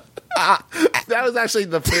 That was actually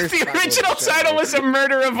the first. The original title was A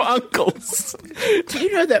Murder of Uncles. Do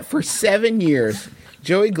you know that for 7 years,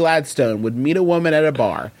 Joey Gladstone would meet a woman at a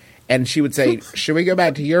bar, and she would say, should we go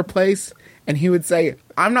back to your place? And he would say,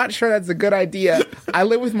 I'm not sure that's a good idea. I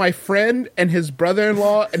live with my friend and his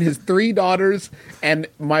brother-in-law and his 3 daughters and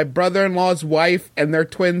my brother-in-law's wife and their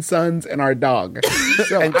twin sons and our dog.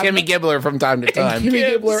 So and Kimmy Gibbler from time to time. And Kimmy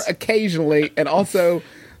Gibbler occasionally. And also,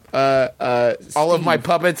 all of my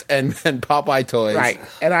puppets and Popeye toys. Right,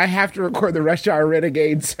 and I have to record the Rush Hour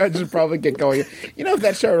Renegades, so I should probably get going. You know, if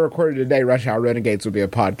that show were recorded today, Rush Hour Renegades would be a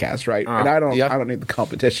podcast, right? And I don't need the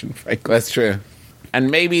competition, frankly. That's true. And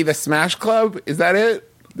maybe the Smash Club, is that it?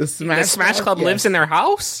 The Smash Club lives in their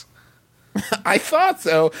house? I thought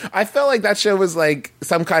so. I felt like that show was like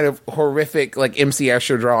some kind of horrific, like MC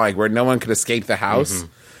Escher drawing where no one could escape the house.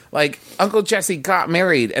 Mm-hmm. Like Uncle Jesse got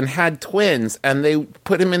married and had twins, and they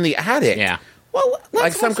put him in the attic. Yeah. Well,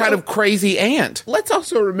 Like some kind of crazy aunt. Let's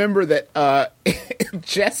also remember that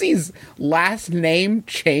Jesse's last name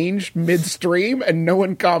changed midstream, and no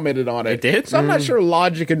one commented on it. It did? So I'm not sure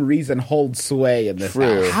logic and reason hold sway in this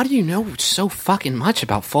house. How do you know so fucking much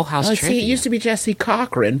about Full House See, trivia? it used to be Jesse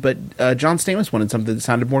Cochran, but John Stamos wanted something that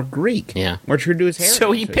sounded more Greek. Yeah. More true to his heritage.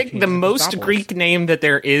 So he picked the most Greek name that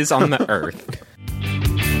there is on the earth.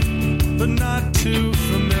 but not too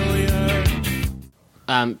familiar.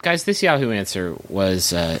 Guys, this Yahoo answer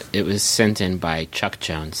was, it was sent in by Chuck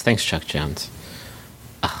Jones. Thanks, Chuck Jones.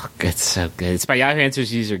 Oh, it's so good. It's by Yahoo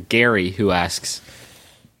Answers user Gary, who asks,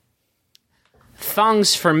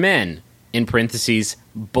 thongs for men, in parentheses,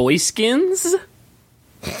 boyskins?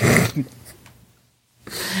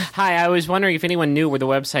 Hi, I was wondering if anyone knew where the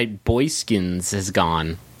website Boyskinz has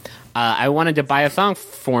gone. I wanted to buy a thong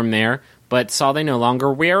form there, but saw they no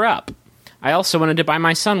longer wear up. I also wanted to buy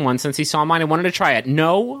my son one since he saw mine and wanted to try it.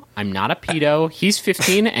 No, I'm not a pedo. He's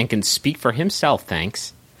 15 and can speak for himself,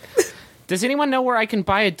 thanks. Does anyone know where I can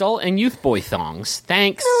buy adult and youth boy thongs?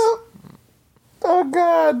 Thanks. Oh,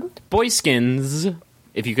 God. Boyskins,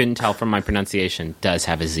 if you couldn't tell from my pronunciation, does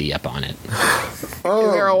have a Z up on it. Is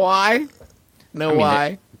there a Y? No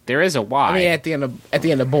Y. There is a Y. I mean, at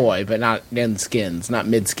the end of boy, but not in skins, not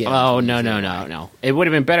mid skins. Oh, no. It would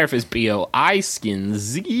have been better if it was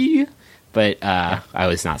B-O-I-skins-Z, but I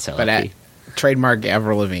was not so But lucky. trademark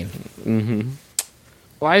Avril Lavigne.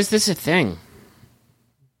 Why is this a thing?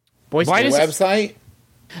 Boys, Why does Website?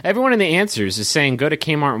 everyone in the answers is saying go to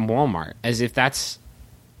Kmart and Walmart as if that's...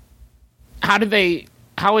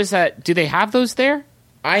 How is that? Do they have those there?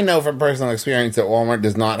 I know from personal experience that Walmart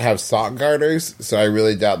does not have sock garters, so I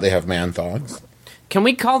really doubt they have man thongs. Can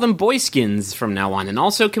we call them Boyskins from now on? And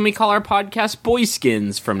also, can we call our podcast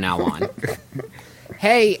Boyskins from now on?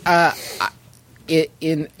 Hey,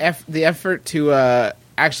 in the effort to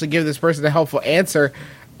actually give this person a helpful answer,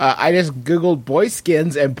 I just Googled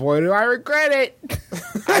boyskins, and boy, do I regret it.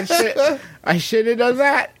 I should have done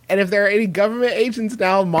that. And if there are any government agents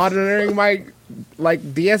now monitoring my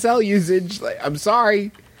DSL usage, I'm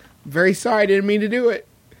sorry. Very sorry. I didn't mean to do it.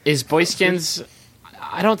 Is Boyskins...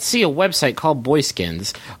 I don't see a website called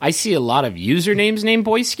Boyskins. I see a lot of usernames named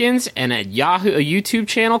Boyskins and a YouTube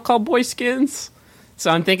channel called Boyskins. So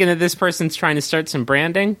I'm thinking that this person's trying to start some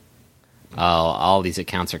branding. Oh, all these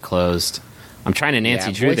accounts are closed. I'm trying to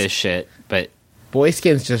Nancy Drew this shit, but...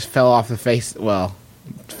 Boyskins just fell off the face... Well,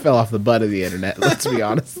 fell off the butt of the internet, let's be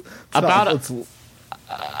honest.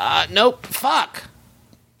 Nope, fuck.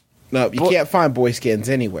 No, you can't find boyskins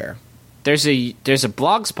anywhere. There's a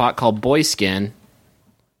blog spot called Boyskin.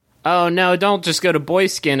 Oh, no, don't just go to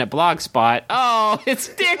Boyskin at Blogspot. Oh, it's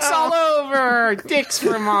dicks all over. Dicks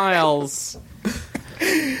for miles.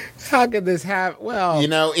 How could this happen? Well... You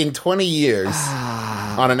know, in 20 years,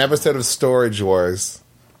 on an episode of Storage Wars,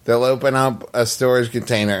 they'll open up a storage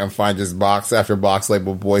container and find just box after box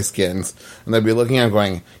labeled boyskins. And they'll be looking at it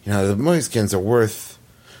going, the boyskins are worth...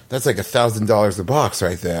 That's like $1,000 a box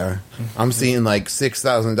right there. I'm seeing like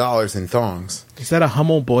 $6,000 in thongs. Is that a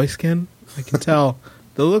Hummel boyskin? I can tell.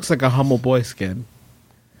 That looks like a Hummel boyskin.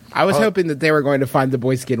 I was hoping that they were going to find the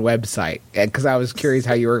boyskin website, because I was curious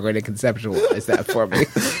how you were going to conceptualize that for me.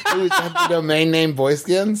 Ooh, is that the domain name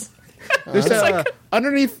Boyskins? There's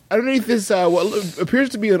underneath this what appears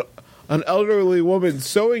to be an elderly woman's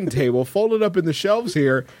sewing table folded up in the shelves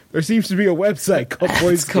here. There seems to be a website called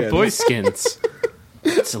Boyskins. It's called Boyskins.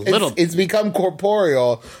 It's a little... It's become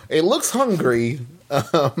corporeal. It looks hungry.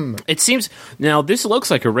 It seems... Now, this looks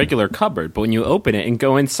like a regular cupboard, but when you open it and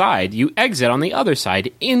go inside, you exit on the other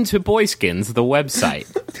side into Boyskins, the website.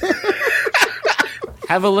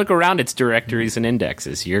 Have a look around its directories and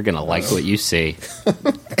indexes. You're going to like what you see.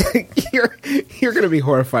 You're going to be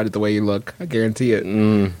horrified at the way you look. I guarantee it.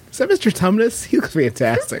 Is that Mr. Tumnus? He looks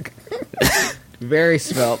fantastic. Very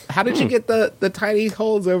svelte. How did you get the tiny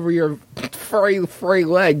holes over your furry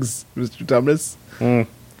legs, Mr. Tumnus?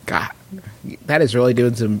 God, that is really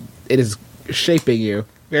doing some... It is shaping you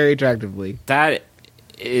very attractively. That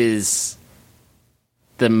is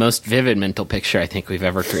the most vivid mental picture I think we've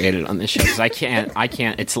ever created on this show. Because I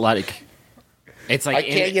can't. It's like... It's like I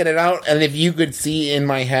can't get it out, and if you could see in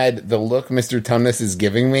my head the look Mr. Tumnus is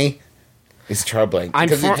giving me, it's troubling.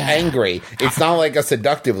 Because it's angry. It's not like a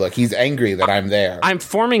seductive look. He's angry that I'm there. I'm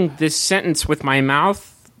forming this sentence with my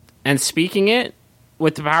mouth and speaking it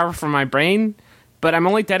with the power from my brain, but I'm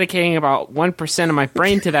only dedicating about 1% of my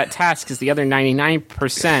brain to that task because the other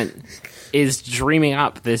 99% is dreaming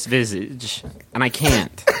up this visage, and I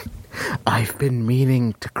can't. I've been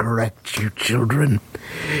meaning to correct you, children.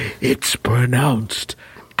 It's pronounced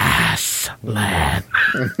Assland.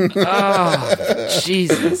 Oh,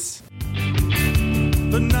 Jesus.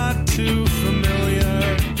 But not too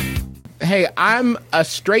familiar. Hey, I'm a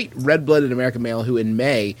straight red-blooded American male who in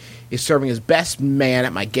May is serving as best man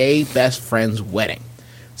at my gay best friend's wedding.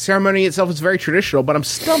 The ceremony itself is very traditional, but I'm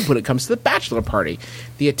stumped when it comes to the bachelor party.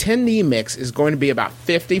 The attendee mix is going to be about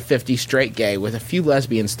 50-50 straight gay with a few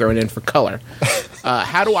lesbians thrown in for color.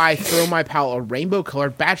 How do I throw my pal a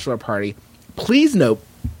rainbow-colored bachelor party? Please note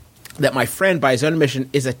that my friend, by his own admission,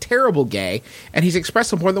 is a terrible gay, and he's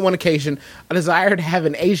expressed on more than one occasion a desire to have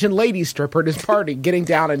an Asian lady stripper at his party getting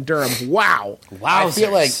down in Durham. Wow. I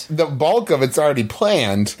feel like the bulk of it's already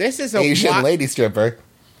planned. This is a Asian lady stripper.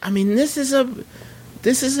 I mean, this is a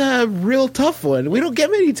real tough one. We don't get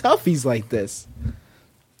many toughies like this.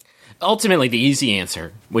 Ultimately, the easy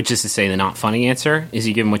answer, which is to say the not funny answer, is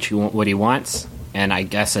you give him what he wants, and I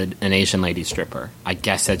guess an Asian lady stripper. I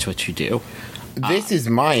guess that's what you do. This is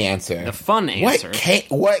my answer. The fun answer.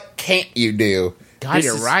 What can't you do? God,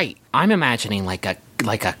 you're right. I'm imagining like a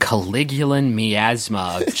Caligulan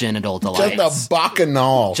miasma of genital delights. Just a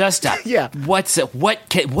bacchanal. Just a Yeah. What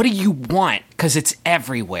do you want? Because it's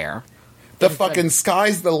everywhere. The fucking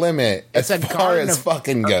sky's the limit as a far garden as of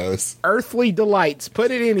fucking goes. Earthly delights.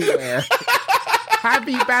 Put it anywhere.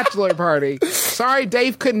 Happy bachelor party. Sorry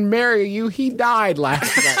Dave couldn't marry you. He died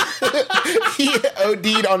last night. He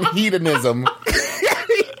OD'd on hedonism.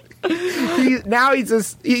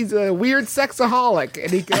 He's a weird sexaholic,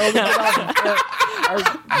 and he can only get off our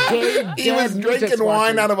gay. He was drinking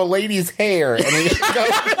wine out of a lady's hair, and he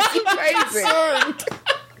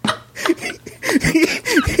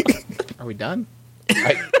Are we done?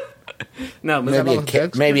 No,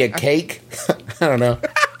 maybe a cake. I don't know.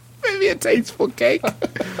 Maybe a tasteful cake.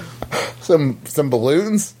 Some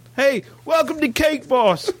balloons. Hey, welcome to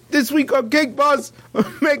Cakeboss. This week on Cakeboss, we're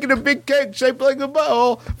making a big cake shaped like a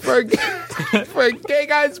butthole for a gay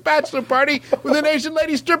guy's bachelor party with an Asian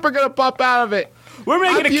lady stripper gonna pop out of it. We're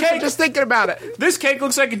making a cake. Just thinking about it. This cake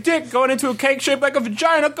looks like a dick going into a cake shaped like a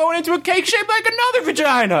vagina, going into a cake shaped like another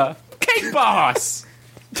vagina. Cakeboss.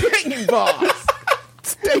 Cakeboss.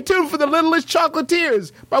 Stay tuned for the Littlest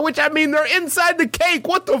Chocolatiers, by which I mean they're inside the cake.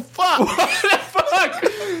 What the fuck? What the fuck?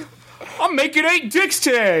 I'm making 8 dicks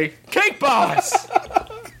today. Cakeboss.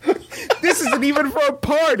 This isn't even for a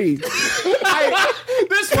party. This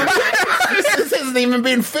isn't even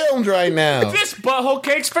being filmed right now. This butthole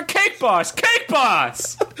cake's for Cakeboss.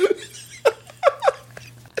 Cakeboss.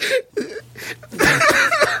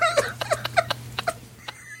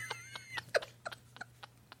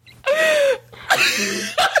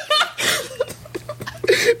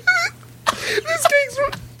 This cake's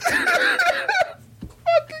from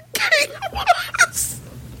fucking Cakeboss.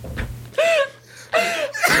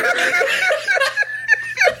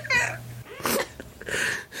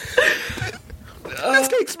 This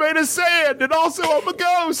cake's made of sand, and also I'm a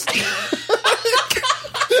ghost.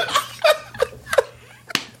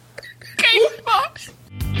 Cakeboss.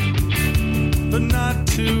 But not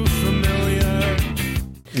too familiar.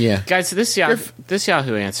 Yeah. Guys, this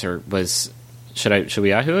Yahoo answer was... Should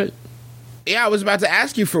we Yahoo it? Yeah, I was about to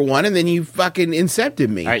ask you for one, and then you fucking incepted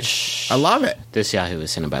me. All right, shh. I love it. This Yahoo is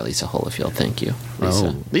sent in by Lisa Holofield. Thank you,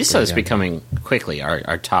 Lisa. Lisa is becoming quickly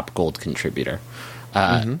our top gold contributor.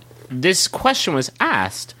 This question was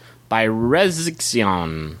asked by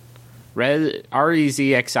Rezexian.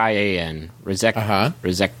 Rezxian.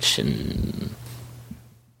 Rezection.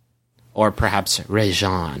 Or perhaps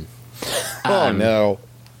Rejan. Oh, no.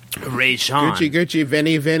 Rejan. Gucci,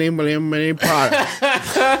 Vinny, Mini, Prada.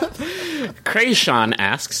 Krayshawn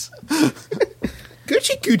asks,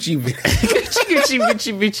 Gucci,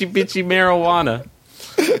 bitchy, marijuana.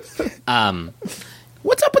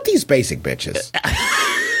 What's up with these basic bitches?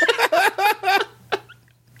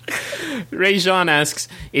 Rejan asks,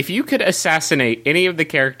 if you could assassinate any of the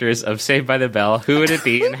characters of Saved by the Bell, who would it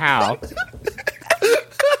be and how?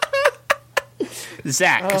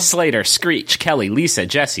 Zach, Slater, Screech, Kelly, Lisa,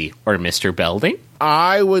 Jesse, or Mr. Belding?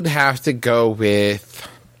 I would have to go with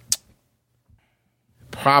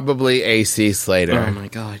probably AC Slater. Oh my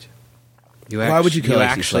god! Why would you kill You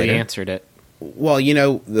AC actually Slater? answered it. Well, you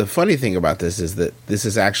know, the funny thing about this is that this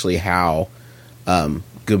is actually how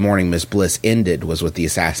Good Morning Miss Bliss ended was with the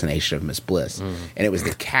assassination of Miss Bliss, and it was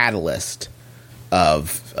the catalyst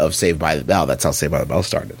of Saved by the Bell. That's how Saved by the Bell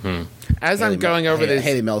started. As I'm going over this,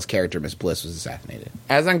 Haley Mills' character Miss Bliss was assassinated.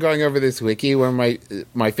 as I'm going over this wiki, one of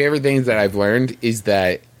my favorite things that I've learned is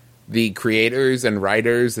that the creators and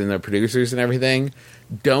writers and the producers and everything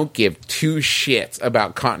don't give two shits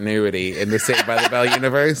about continuity in the Saved by the Bell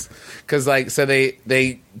universe. Because, so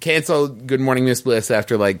they canceled Good Morning Miss Bliss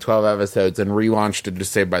after, 12 episodes and relaunched it to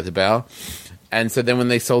Saved by the Bell. And so then when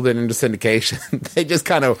they sold it into syndication, they just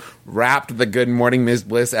kind of wrapped the Good Morning Miss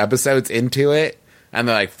Bliss episodes into it. And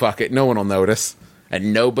they're like, fuck it, no one will notice.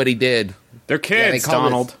 And nobody did. They're kids,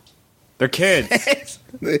 Donald. They're kids.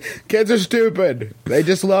 The kids are stupid. They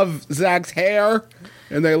just love Zach's hair,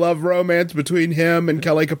 and they love romance between him and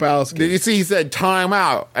Kelly Kapowski. Did you see he said time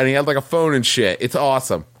out? And he had a phone and shit. It's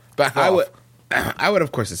awesome. Back off. I would,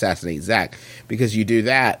 of course, assassinate Zach, because you do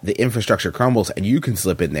that, the infrastructure crumbles, and you can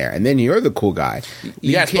slip in there, and then you're the cool guy.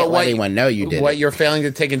 You can't let anyone know you did What it. you're failing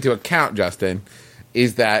to take into account, Justin,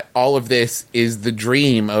 is that all of this is the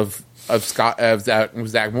dream of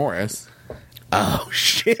Zach Morris. Oh,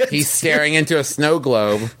 shit. He's staring into a snow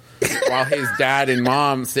globe while his dad and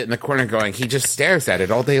mom sit in the corner going, he just stares at it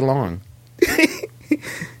all day long.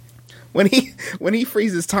 When he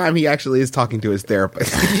freezes time, he actually is talking to his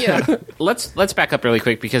therapist. Yeah. Let's back up really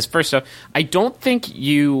quick, because first off, I don't think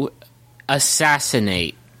you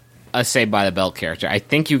assassinate a Saved by the Bell character. I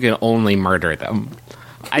think you can only murder them.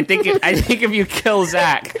 I think if you kill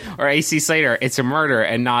Zach or AC Slater, it's a murder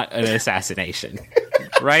and not an assassination.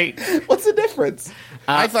 Right? What's the difference?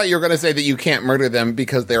 I thought you were going to say that you can't murder them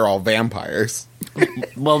because they're all vampires.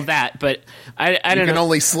 Well, but I don't know. You can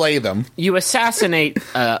only slay them. You assassinate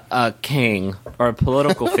a king or a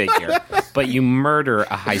political figure, but you murder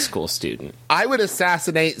a high school student. I would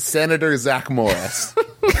assassinate Senator Zach Morris.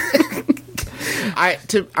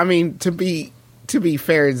 To be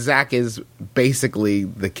fair, Zach is basically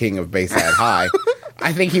the king of Bayside High.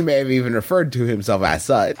 I think he may have even referred to himself as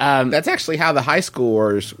such. That's actually how the high school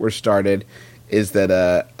wars were started, is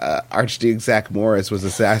that Archduke Zach Morris was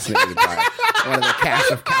assassinated by one of the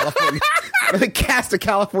cast of California. One of the cast of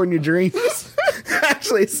California Dreams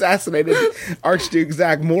actually assassinated Archduke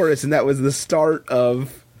Zach Morris, and that was the start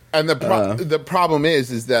of... And the problem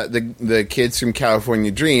is that the kids from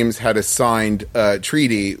California Dreams had a signed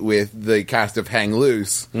treaty with the cast of Hang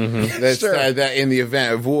Loose that said that in the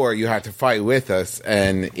event of war you have to fight with us,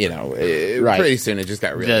 and pretty soon it just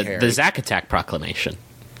got really hairy. The Zach Attack Proclamation.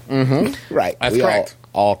 Right. That's we correct.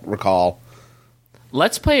 all recall.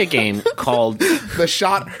 Let's play a game called... The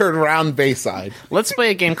shot heard around Bayside. Let's play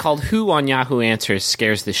a game called Who on Yahoo Answers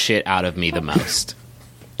scares the shit out of me the most.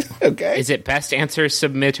 Okay. Is it best answer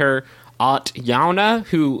submitter Ot Yauna,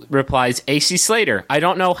 who replies, AC Slater, I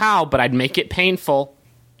don't know how, but I'd make it painful.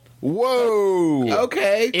 Whoa.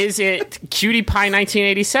 Okay. Is it Cutie Pie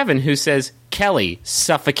 1987, who says, Kelly,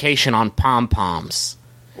 suffocation on pom-poms?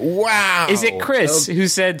 Wow. Is it Chris, who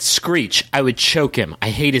said, Screech, I would choke him, I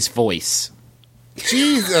hate his voice?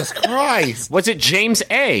 Jesus Christ. Was it James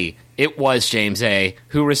A? It was James A,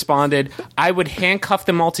 who responded, I would handcuff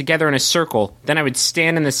them all together in a circle, then I would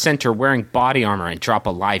stand in the center wearing body armor and drop a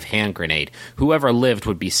live hand grenade. Whoever lived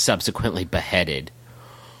would be subsequently beheaded.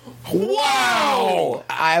 Wow.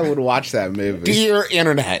 I would watch that movie. Dear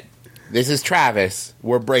Internet, this is Travis.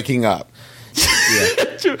 We're breaking up.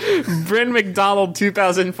 Bryn McDonald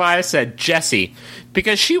 2005 said Jessie,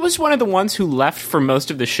 because she was one of the ones who left for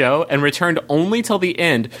most of the show and returned only till the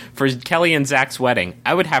end for Kelly and Zach's wedding.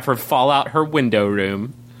 I would have her fall out her window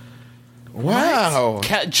room. Wow.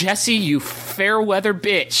 Jessie, you fair weather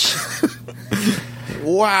bitch.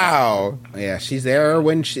 Wow. Yeah, she's there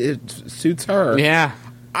when it suits her. Yeah.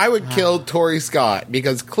 I would kill Tori Scott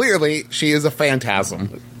because clearly she is a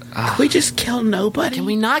phantasm. Can we just kill nobody? Can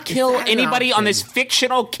we not kill anybody on this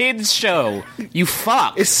fictional kids show? You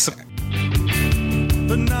fucks.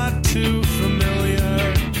 but not too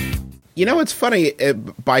familiar. You know what's funny?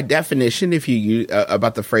 By definition, if you use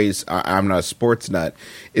about the phrase "I'm not a sports nut,"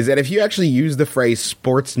 is that if you actually use the phrase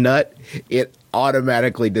 "sports nut," it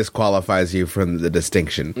automatically disqualifies you from the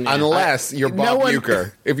distinction. Unless you're Bob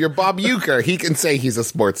Uecker. If you're Bob Uecker, he can say he's a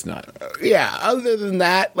sports nut. Yeah, other than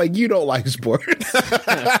that, you don't like sports.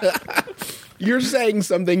 You're saying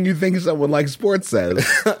something you think someone like sports says.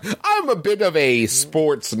 I'm a bit of a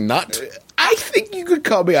sports nut. I think you could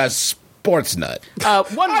call me a sports nut.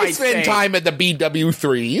 One I might spend say, time at the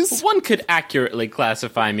BW3s. one could accurately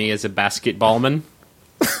classify me as a basketballman.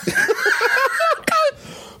 A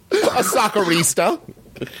soccerista.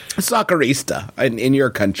 Soccerista in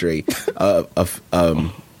your country. Well,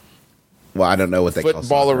 I don't know what they call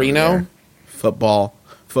Footballerino.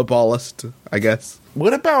 footballist, I guess.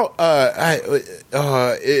 What about no,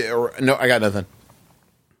 I got nothing.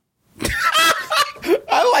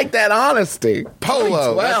 I like that honesty.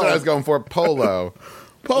 Polo. That's what I was going for. Polo.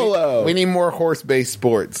 Polo. We need more horse-based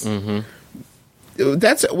sports. We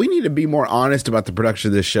need to be more honest about the production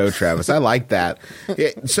of this show, Travis. I like that.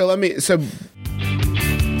 Yeah,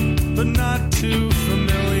 but not too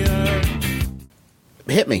familiar.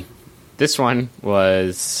 hit me. This one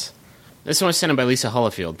was sent in by Lisa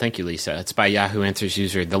Hollifield. Thank you, Lisa. It's by Yahoo Answers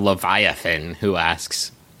user The Leviathan, who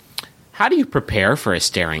asks, how do you prepare for a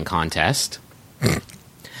staring contest?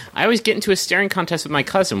 I always get into a staring contest with my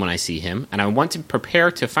cousin when I see him, and I want to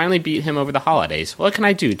prepare to finally beat him over the holidays. What can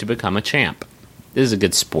I do to become a champ? This is a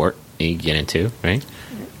good sport you get into, right?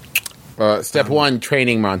 Step one,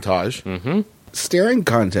 training montage. Mm-hmm. Staring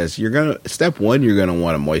contest. Step one, you're gonna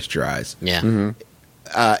want to moisturize. Yeah. Mm-hmm.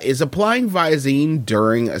 Is applying Visine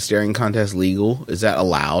during a staring contest legal? Is that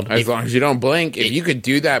allowed? As long as you don't blink. If you could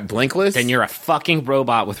do that blinkless, Then you're a fucking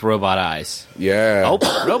robot with robot eyes. yeah.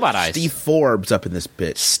 Oh, robot eyes. Steve Forbes up in this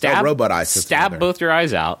bitch. Stab, robot eyes. stab both your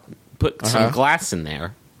eyes out. Put some glass in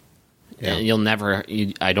there. And you'll never...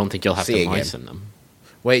 I don't think you'll have See to again. moisten them.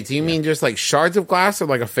 Wait, do you mean just like shards of glass or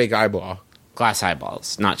like a fake eyeball? Glass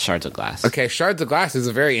eyeballs, not shards of glass. Okay, shards of glass is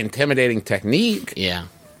a very intimidating technique. Yeah.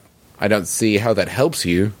 I don't see how that helps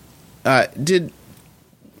you. Can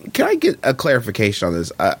I get a clarification on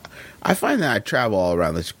this? I find that I travel all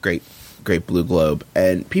around this great blue globe,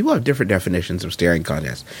 and people have different definitions of staring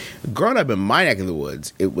contests. Growing up in my neck of the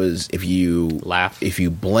woods, it was if you Laugh. if you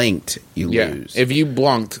blinked, you lose. If you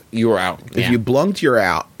blunked, you were out. If you blunked, you're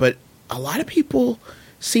out. But a lot of people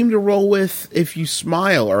seem to roll with if you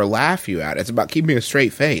smile or laugh, you out. It's about keeping a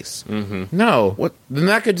straight face. No. What? Then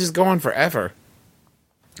that could just go on forever.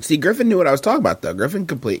 See, Griffin knew what I was talking about, though. Griffin's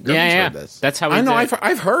Yeah. heard this. That's how we I know. did it.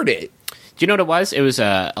 I've heard it. Do you know what it was? It was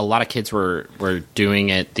a lot of kids were doing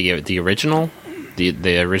it the original,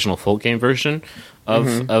 the original full game version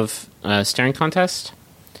of staring contest,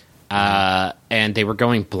 and they were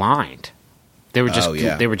going blind. They were just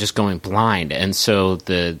they were just going blind, and so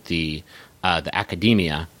the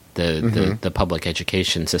academia, the public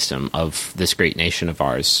education system of this great nation of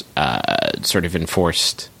ours, sort of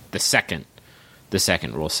enforced the second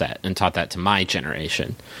rule set and taught that to my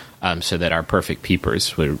generation. So that our perfect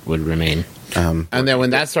peepers would remain. And then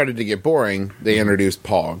when that started to get boring, they introduced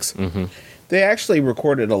Pogs. Mm-hmm. They actually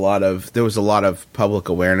recorded there was a lot of public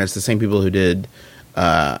awareness. The same people who did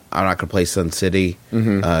I'm Not Gonna Play Sun City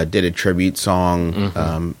did a tribute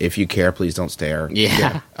song, If You Care, Please Don't Stare.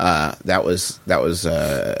 Yeah. That was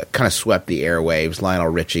kind of swept the airwaves. Lionel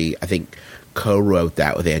Richie, I think, co-wrote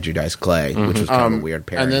that with Andrew Dice Clay, which was kind of a weird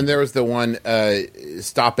pairing. And then there was the one,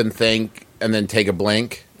 Stop and Think, and then Take a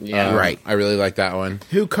Blink. Yeah. Right. I really like that one.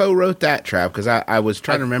 Who co-wrote that, Trav? Because I was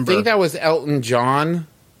trying to remember. I think that was Elton John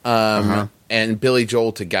and Billy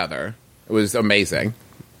Joel together. It was amazing.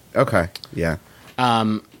 Okay, yeah.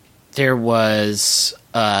 There was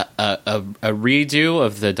a redo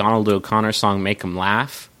of the Donald O'Connor song "Make 'Em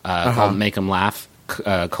Laugh" called "Make 'Em Laugh: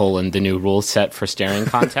 the new rule set for staring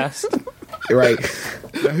contest." Right.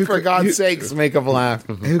 For God's sakes, make them laugh.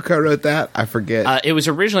 Who co-wrote that? I forget. It was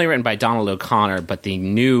originally written by Donald O'Connor, but the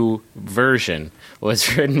new version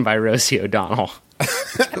was written by Rosie O'Donnell.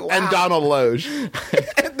 And Donald Loge.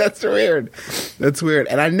 That's weird. That's weird.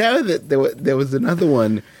 And I know that there was another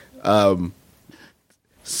one,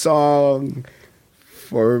 song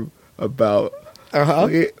for about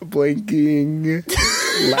blinking,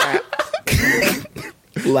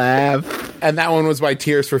 laugh. And that one was by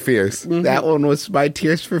Tears for Fears. That one was by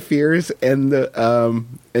Tears for Fears and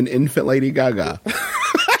an infant Lady Gaga.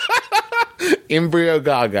 Embryo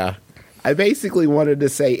Gaga. I basically wanted to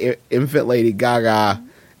say infant Lady Gaga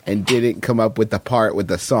and didn't come up with the part with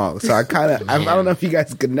the song. So I kind of, I don't know if you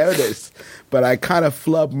guys could notice, but I kind of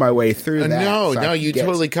flubbed my way through that. No, so I you could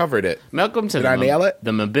totally covered it. Welcome to Did I nail it? the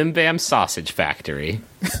MBMBaM Sausage Factory.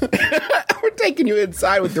 We're taking you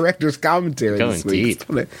inside with director's commentary Going this week.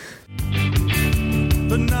 deep.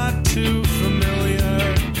 But not too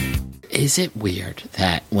familiar. Is it weird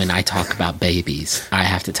that when I talk about babies, I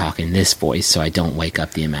have to talk in this voice so I don't wake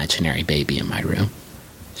up the imaginary baby in my room?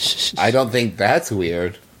 I don't think that's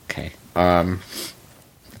weird. Okay. I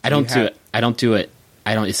don't do it.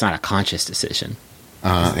 It's not a conscious decision.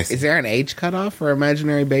 Is there an age cutoff for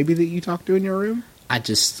imaginary baby that you talk to in your room? I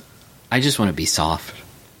just want to be soft.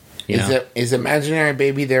 You know? Is imaginary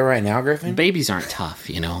baby there right now, Griffin? Babies aren't tough,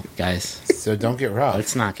 guys. So don't get rough.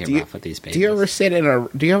 Let's not get rough with these babies. Do you ever sit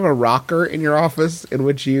do you have a rocker in your office in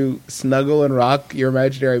which you snuggle and rock your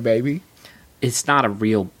imaginary baby? It's not a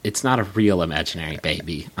real imaginary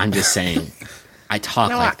baby. I'm just saying, I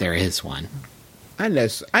talk like there is one. I know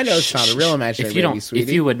it's not a real imaginary baby,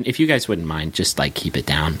 sweetie. If you guys wouldn't mind, just like keep it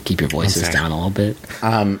down, keep your voices down a little bit.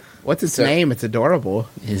 What's its name? It's adorable.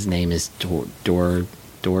 His name is Dworp.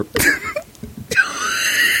 Wait,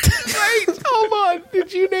 hold on.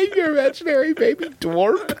 Did you name your imaginary baby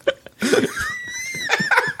Dworp?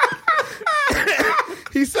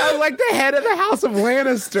 He sounds like the head of the House of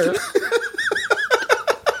Lannister.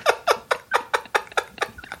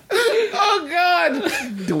 Oh, God.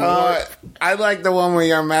 Dworp. I like the one where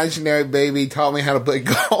your imaginary baby taught me how to play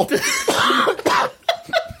golf.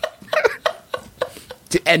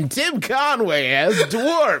 And Tim Conway as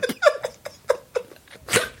Dworp.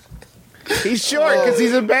 He's short because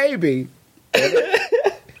he's a baby.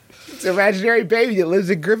 It's an imaginary baby that lives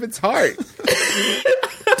in Griffin's heart.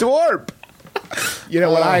 Dworp. You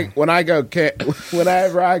know,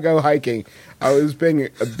 whenever I go hiking, I always bring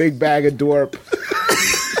a big bag of Dworp.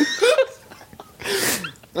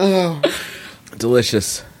 Oh,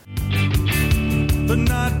 delicious. But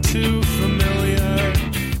not too familiar.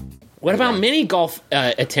 What about mini golf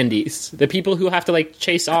attendees? The people who have to like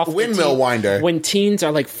chase off Windmill winder. When teens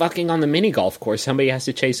are like fucking on the mini golf course, somebody has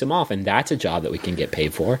to chase them off, and that's a job that we can get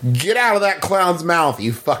paid for. Get out of that clown's mouth,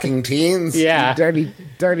 you fucking teens. Yeah. Dirty,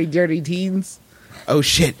 dirty, dirty teens. Oh,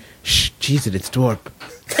 shit. Shh, Jesus, it's Dworp.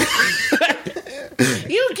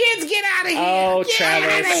 You kids get out of here. Oh, get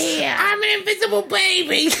Travis. out of here. I'm an invisible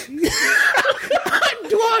baby. I'm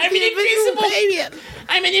Dworp, I'm an invisible baby.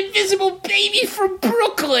 I'm an invisible baby from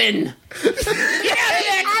Brooklyn. Get out of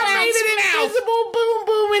that I made an invisible boom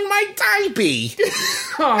boom in my typee.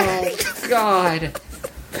 Oh, God.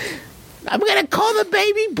 I'm going to call the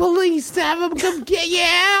baby police to have them come get you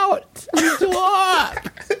out. I'm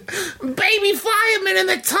Dworp. Baby firemen in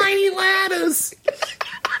the tiny ladders.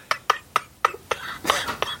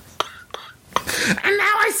 And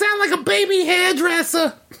now I sound like a baby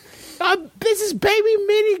hairdresser. This is baby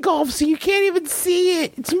mini golf, so you can't even see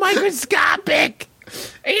it. It's microscopic. And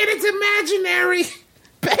it's imaginary.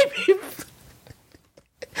 Baby.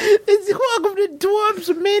 Welcome to Dworp's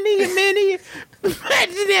mini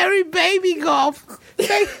imaginary baby golf.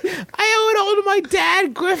 I owe it all to my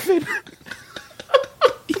dad, Griffin.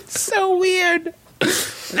 It's so weird.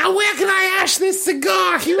 Now where can I ash this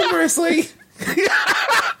cigar humorously?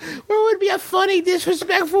 Where would be a funny,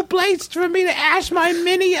 disrespectful place for me to ash my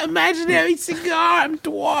mini imaginary cigar? I'm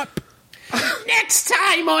Dworp. Next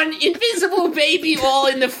time on Invisible Baby All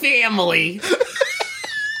in the Family.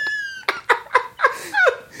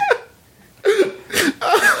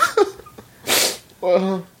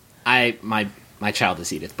 My child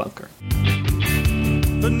is Edith Bunker.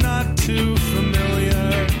 But not too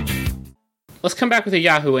familiar. Let's come back with a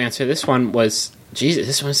Yahoo answer. This one was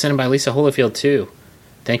this one was sent in by Lisa Holyfield too.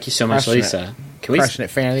 Thank you so much, Crushing Lisa. Crushing it,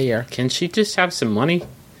 fan of the year. Can she just have some money?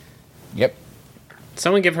 Yep.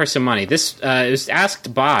 Someone give her some money. This it was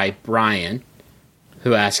asked by Brian,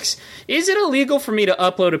 who asks, "Is it illegal for me to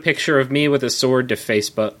upload a picture of me with a sword to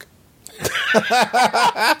Facebook?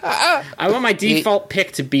 I want my default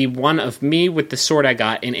pic to be one of me with the sword I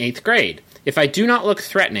got in 8th grade. If I do not look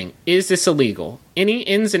threatening, is this illegal? Any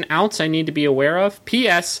ins and outs I need to be aware of?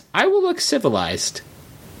 P.S. I will look civilized."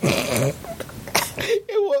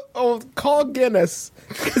 Call Guinness.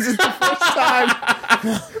 Because it's the first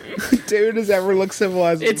time dude has ever looked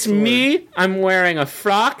civilized. It's me. I'm wearing a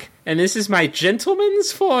frock, and this is my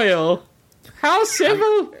gentleman's foil. How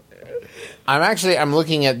civil. I'm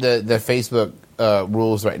looking at the Facebook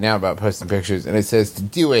rules right now about posting pictures, and it says to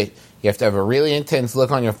do it, you have to have a really intense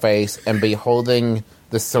look on your face and be holding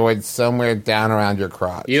the sword somewhere down around your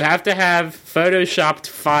crotch. You have to have photoshopped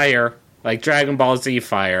fire, like Dragon Ball Z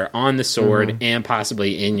fire, on the sword and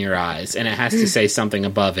possibly in your eyes. And it has to say something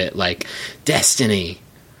above it, like, Destiny.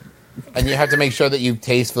 And you have to make sure that you've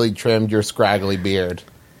tastefully trimmed your scraggly beard.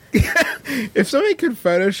 If somebody could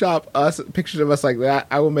Photoshop pictures of us like that,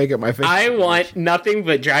 I will make it my face. I want nothing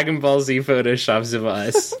but Dragon Ball Z photoshops of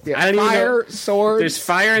us. Yeah, I don't fire, even know. swords. There's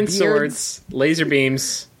fire and beards. swords, laser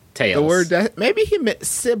beams, tails. The word maybe he meant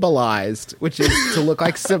civilized, which is to look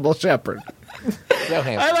like Sybil Shepherd.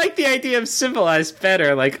 I like the idea of civilized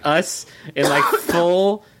better, like us in like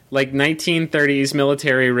full like 1930s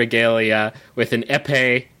military regalia with an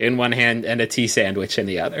epee in one hand and a tea sandwich in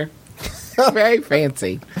the other. Very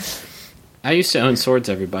fancy. I used to own swords,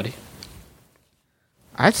 everybody.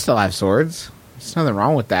 I still have swords. There's nothing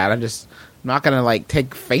wrong with that. I'm not gonna like take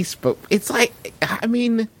Facebook. It's like, I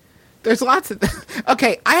mean, there's lots of.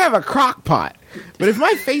 Okay, I have a crock pot. But if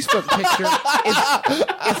my Facebook picture is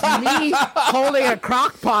me holding a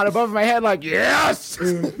crock pot above my head like, yes,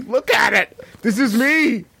 look at it. This is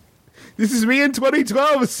me. This is me in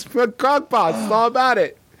 2012. It's crock pot. It's all about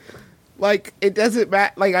it. Like, it doesn't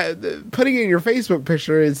matter. Like, putting in your Facebook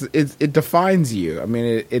picture it defines you. I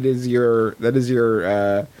mean, that is your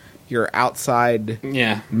outside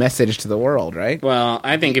message to the world, right? Well,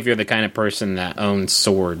 I think if you're the kind of person that owns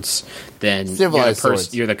swords, then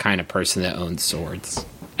you're the kind of person that owns swords,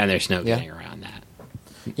 and there's no getting around that.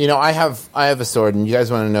 You know, I have a sword, and you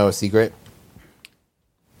guys want to know a secret?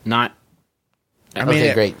 Not. I mean,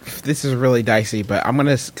 okay, great. This is really dicey, but I'm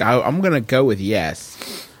gonna go with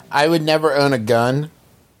yes. I would never own a gun,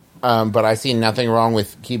 but I see nothing wrong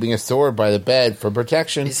with keeping a sword by the bed for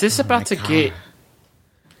protection. Is this about to get?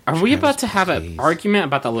 Are we about to have an argument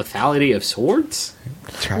about the lethality of swords?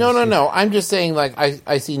 No. I'm just saying, like,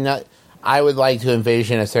 I see not. I would like to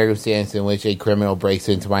envision a circumstance in which a criminal breaks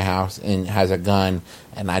into my house and has a gun,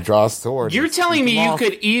 and I draw a sword. You're telling me you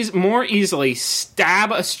could more easily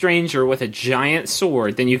stab a stranger with a giant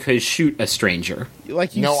sword than you could shoot a stranger?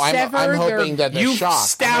 Like you I'm hoping that the you shock,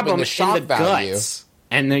 stab them shock in the guts,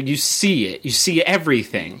 and then you see it. You see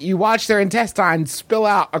everything. You watch their intestines spill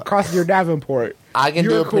out across your Davenport. I can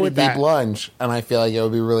do a pretty deep lunge, and I feel like it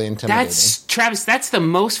would be really intimidating. Travis, that's the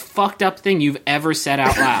most fucked up thing you've ever said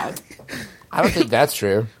out loud. I don't think that's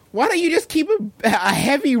true. Why don't you just keep a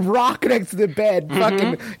heavy rock next to the bed?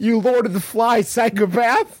 Fucking you Lord of the Flies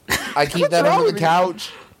psychopath. I keep that under the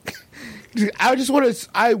couch. I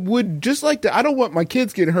would just like to, I don't want my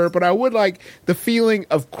kids getting hurt, but I would like the feeling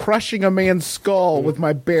of crushing a man's skull with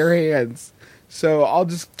my bare hands. So I'll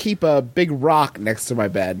just keep a big rock next to my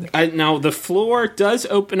bed. Now, the floor does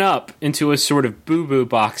open up into a sort of boo-boo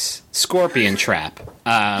box scorpion trap.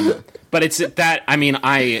 But it's that, I mean,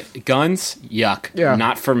 guns, yuck. Yeah.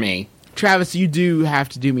 Not for me. Travis, you do have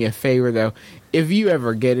to do me a favor, though. If you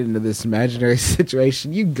ever get into this imaginary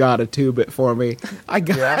situation, you gotta tube it for me. I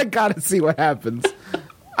gotta see what happens.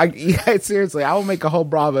 Seriously, I will make a whole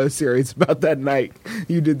Bravo series about that night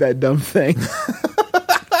you did that dumb thing.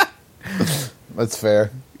 That's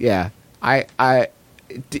fair. Yeah.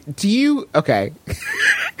 Do you, okay.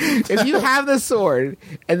 If you have the sword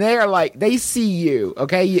and they are like, they see you,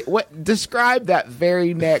 okay? Describe that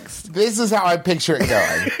very next. This is how I picture it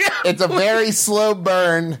going. It's a very slow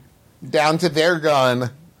burn down to their gun,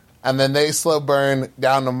 and then they slow burn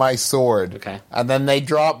down to my sword. Okay. And then they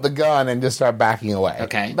drop the gun and just start backing away.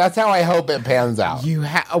 Okay. That's how I hope it pans out.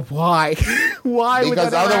 Why? Why would Because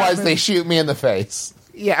that otherwise happen? they shoot me in the face.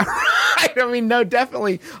 Yeah, right. I mean, no,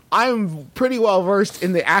 definitely. I'm pretty well versed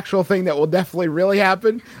in the actual thing that will definitely really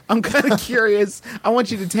happen. I'm kind of curious. I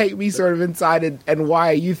want you to take me sort of inside and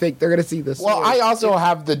why you think they're going to see this. Well, I also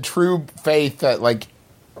have the true faith that, like,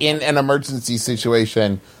 in an emergency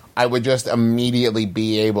situation, I would just immediately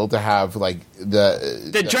be able to have, like,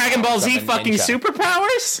 the Dragon Ball Z fucking ninja.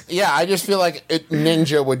 superpowers? Yeah, I just feel like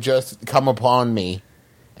ninja would just come upon me,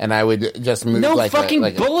 and I would just move No like fucking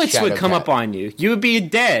a bullets shadow would come cat. up on you. You would be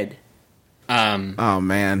dead. Oh,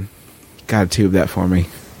 man. Gotta tube that for me.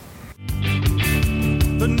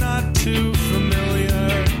 But not too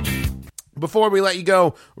familiar. Before we let you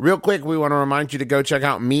go, real quick, we want to remind you to go check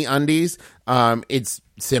out MeUndies. It's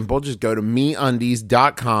simple. Just go to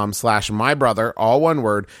meundies.com/mybrother, all one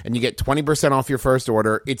word, and you get 20% off your first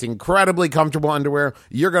order. It's incredibly comfortable underwear.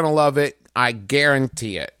 You're going to love it. I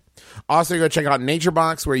guarantee it. Also, go check out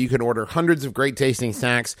NatureBox, where you can order hundreds of great tasting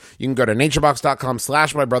snacks. You can go to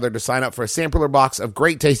naturebox.com/mybrother to sign up for a sampler box of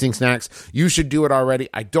great tasting snacks. You should do it already.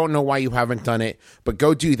 I don't know why you haven't done it, but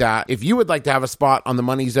go do that. If you would like to have a spot on the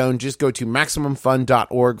Money Zone, just go to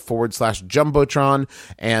MaximumFun.org/Jumbotron,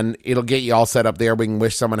 and it'll get you all set up there. We can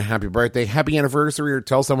wish someone a happy birthday, happy anniversary, or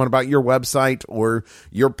tell someone about your website or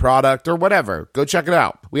your product or whatever. Go check it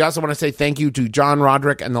out. We also want to say thank you to John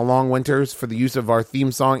Roderick and the Long Winters for the use of our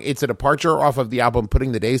theme song. It's a departure off of the album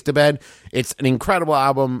Putting the Days to Bed. It's an incredible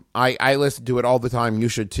album. I listen to it all the time. You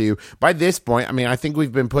should too. By this point, I mean, I think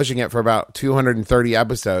we've been pushing it for about 230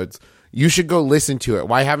 episodes. You should go listen to it.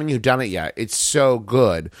 Why haven't you done it yet? It's so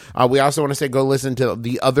good. We also want to say go listen to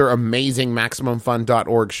the other amazing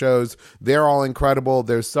MaximumFun.org shows. They're all incredible.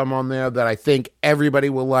 There's some on there that I think everybody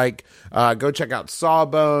will like. Go check out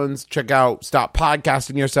Sawbones. Check out Stop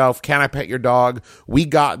Podcasting Yourself. Can I Pet Your Dog? We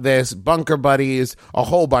Got This. Bunker Buddies. A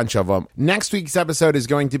whole bunch of them. Next week's episode is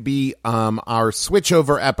going to be our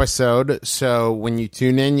switchover episode. So when you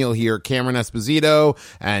tune in, you'll hear Cameron Esposito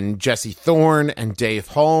and Jesse Thorne and Dave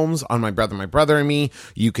Holmes on My Brother and Me.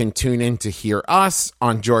 You can tune in to hear us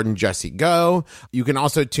on Jordan Jesse Go. You can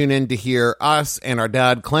also tune in to hear us and our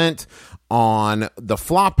dad Clint on the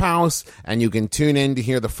Flophouse, and you can tune in to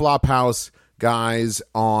hear the Flophouse guys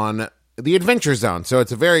on the Adventure Zone. So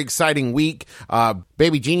it's a very exciting week.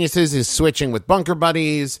 Baby Geniuses is switching with Bunker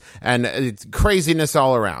Buddies, and it's craziness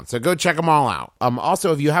all around. So go check them all out.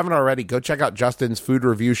 Also, if you haven't already, go check out Justin's food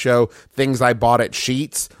review show, Things I Bought at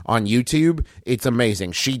Sheetz, on YouTube. It's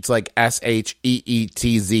amazing. Sheetz, like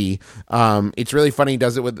SHEETZ. It's really funny. He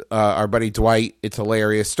does it with our buddy Dwight. It's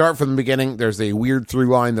hilarious. Start from the beginning. There's a weird through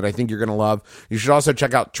line that I think you're going to love. You should also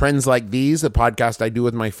check out Trends Like These, the podcast I do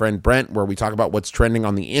with my friend Brent, where we talk about what's trending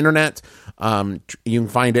on the internet. You can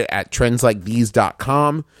find it at trendslikethese.com.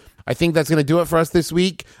 I think that's going to do it for us this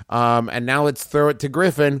week. And now let's throw it to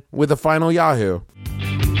Griffin with a Final Yahoo.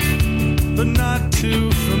 But not too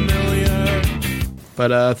familiar.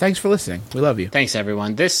 But thanks for listening. We love you. Thanks,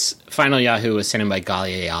 everyone. This Final Yahoo was sent in by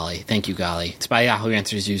Gali Ayali. Thank you, Gali. It's by Yahoo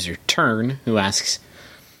Answers user Turn, who asks,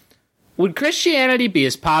 would Christianity be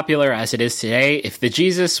as popular as it is today if the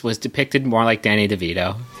Jesus was depicted more like Danny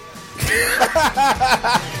DeVito?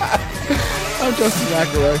 I'm Justin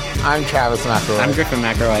McElroy. I'm Travis McElroy. I'm Griffin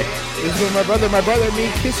McElroy. This is my brother and me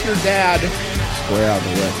kiss your dad. Square on the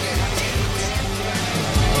lips.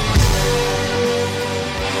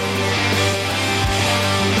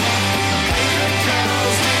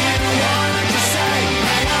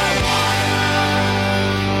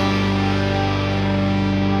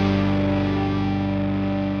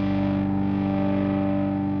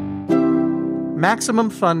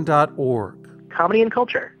 MaximumFun.org. Comedy and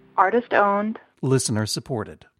culture. Artist owned. Listener supported.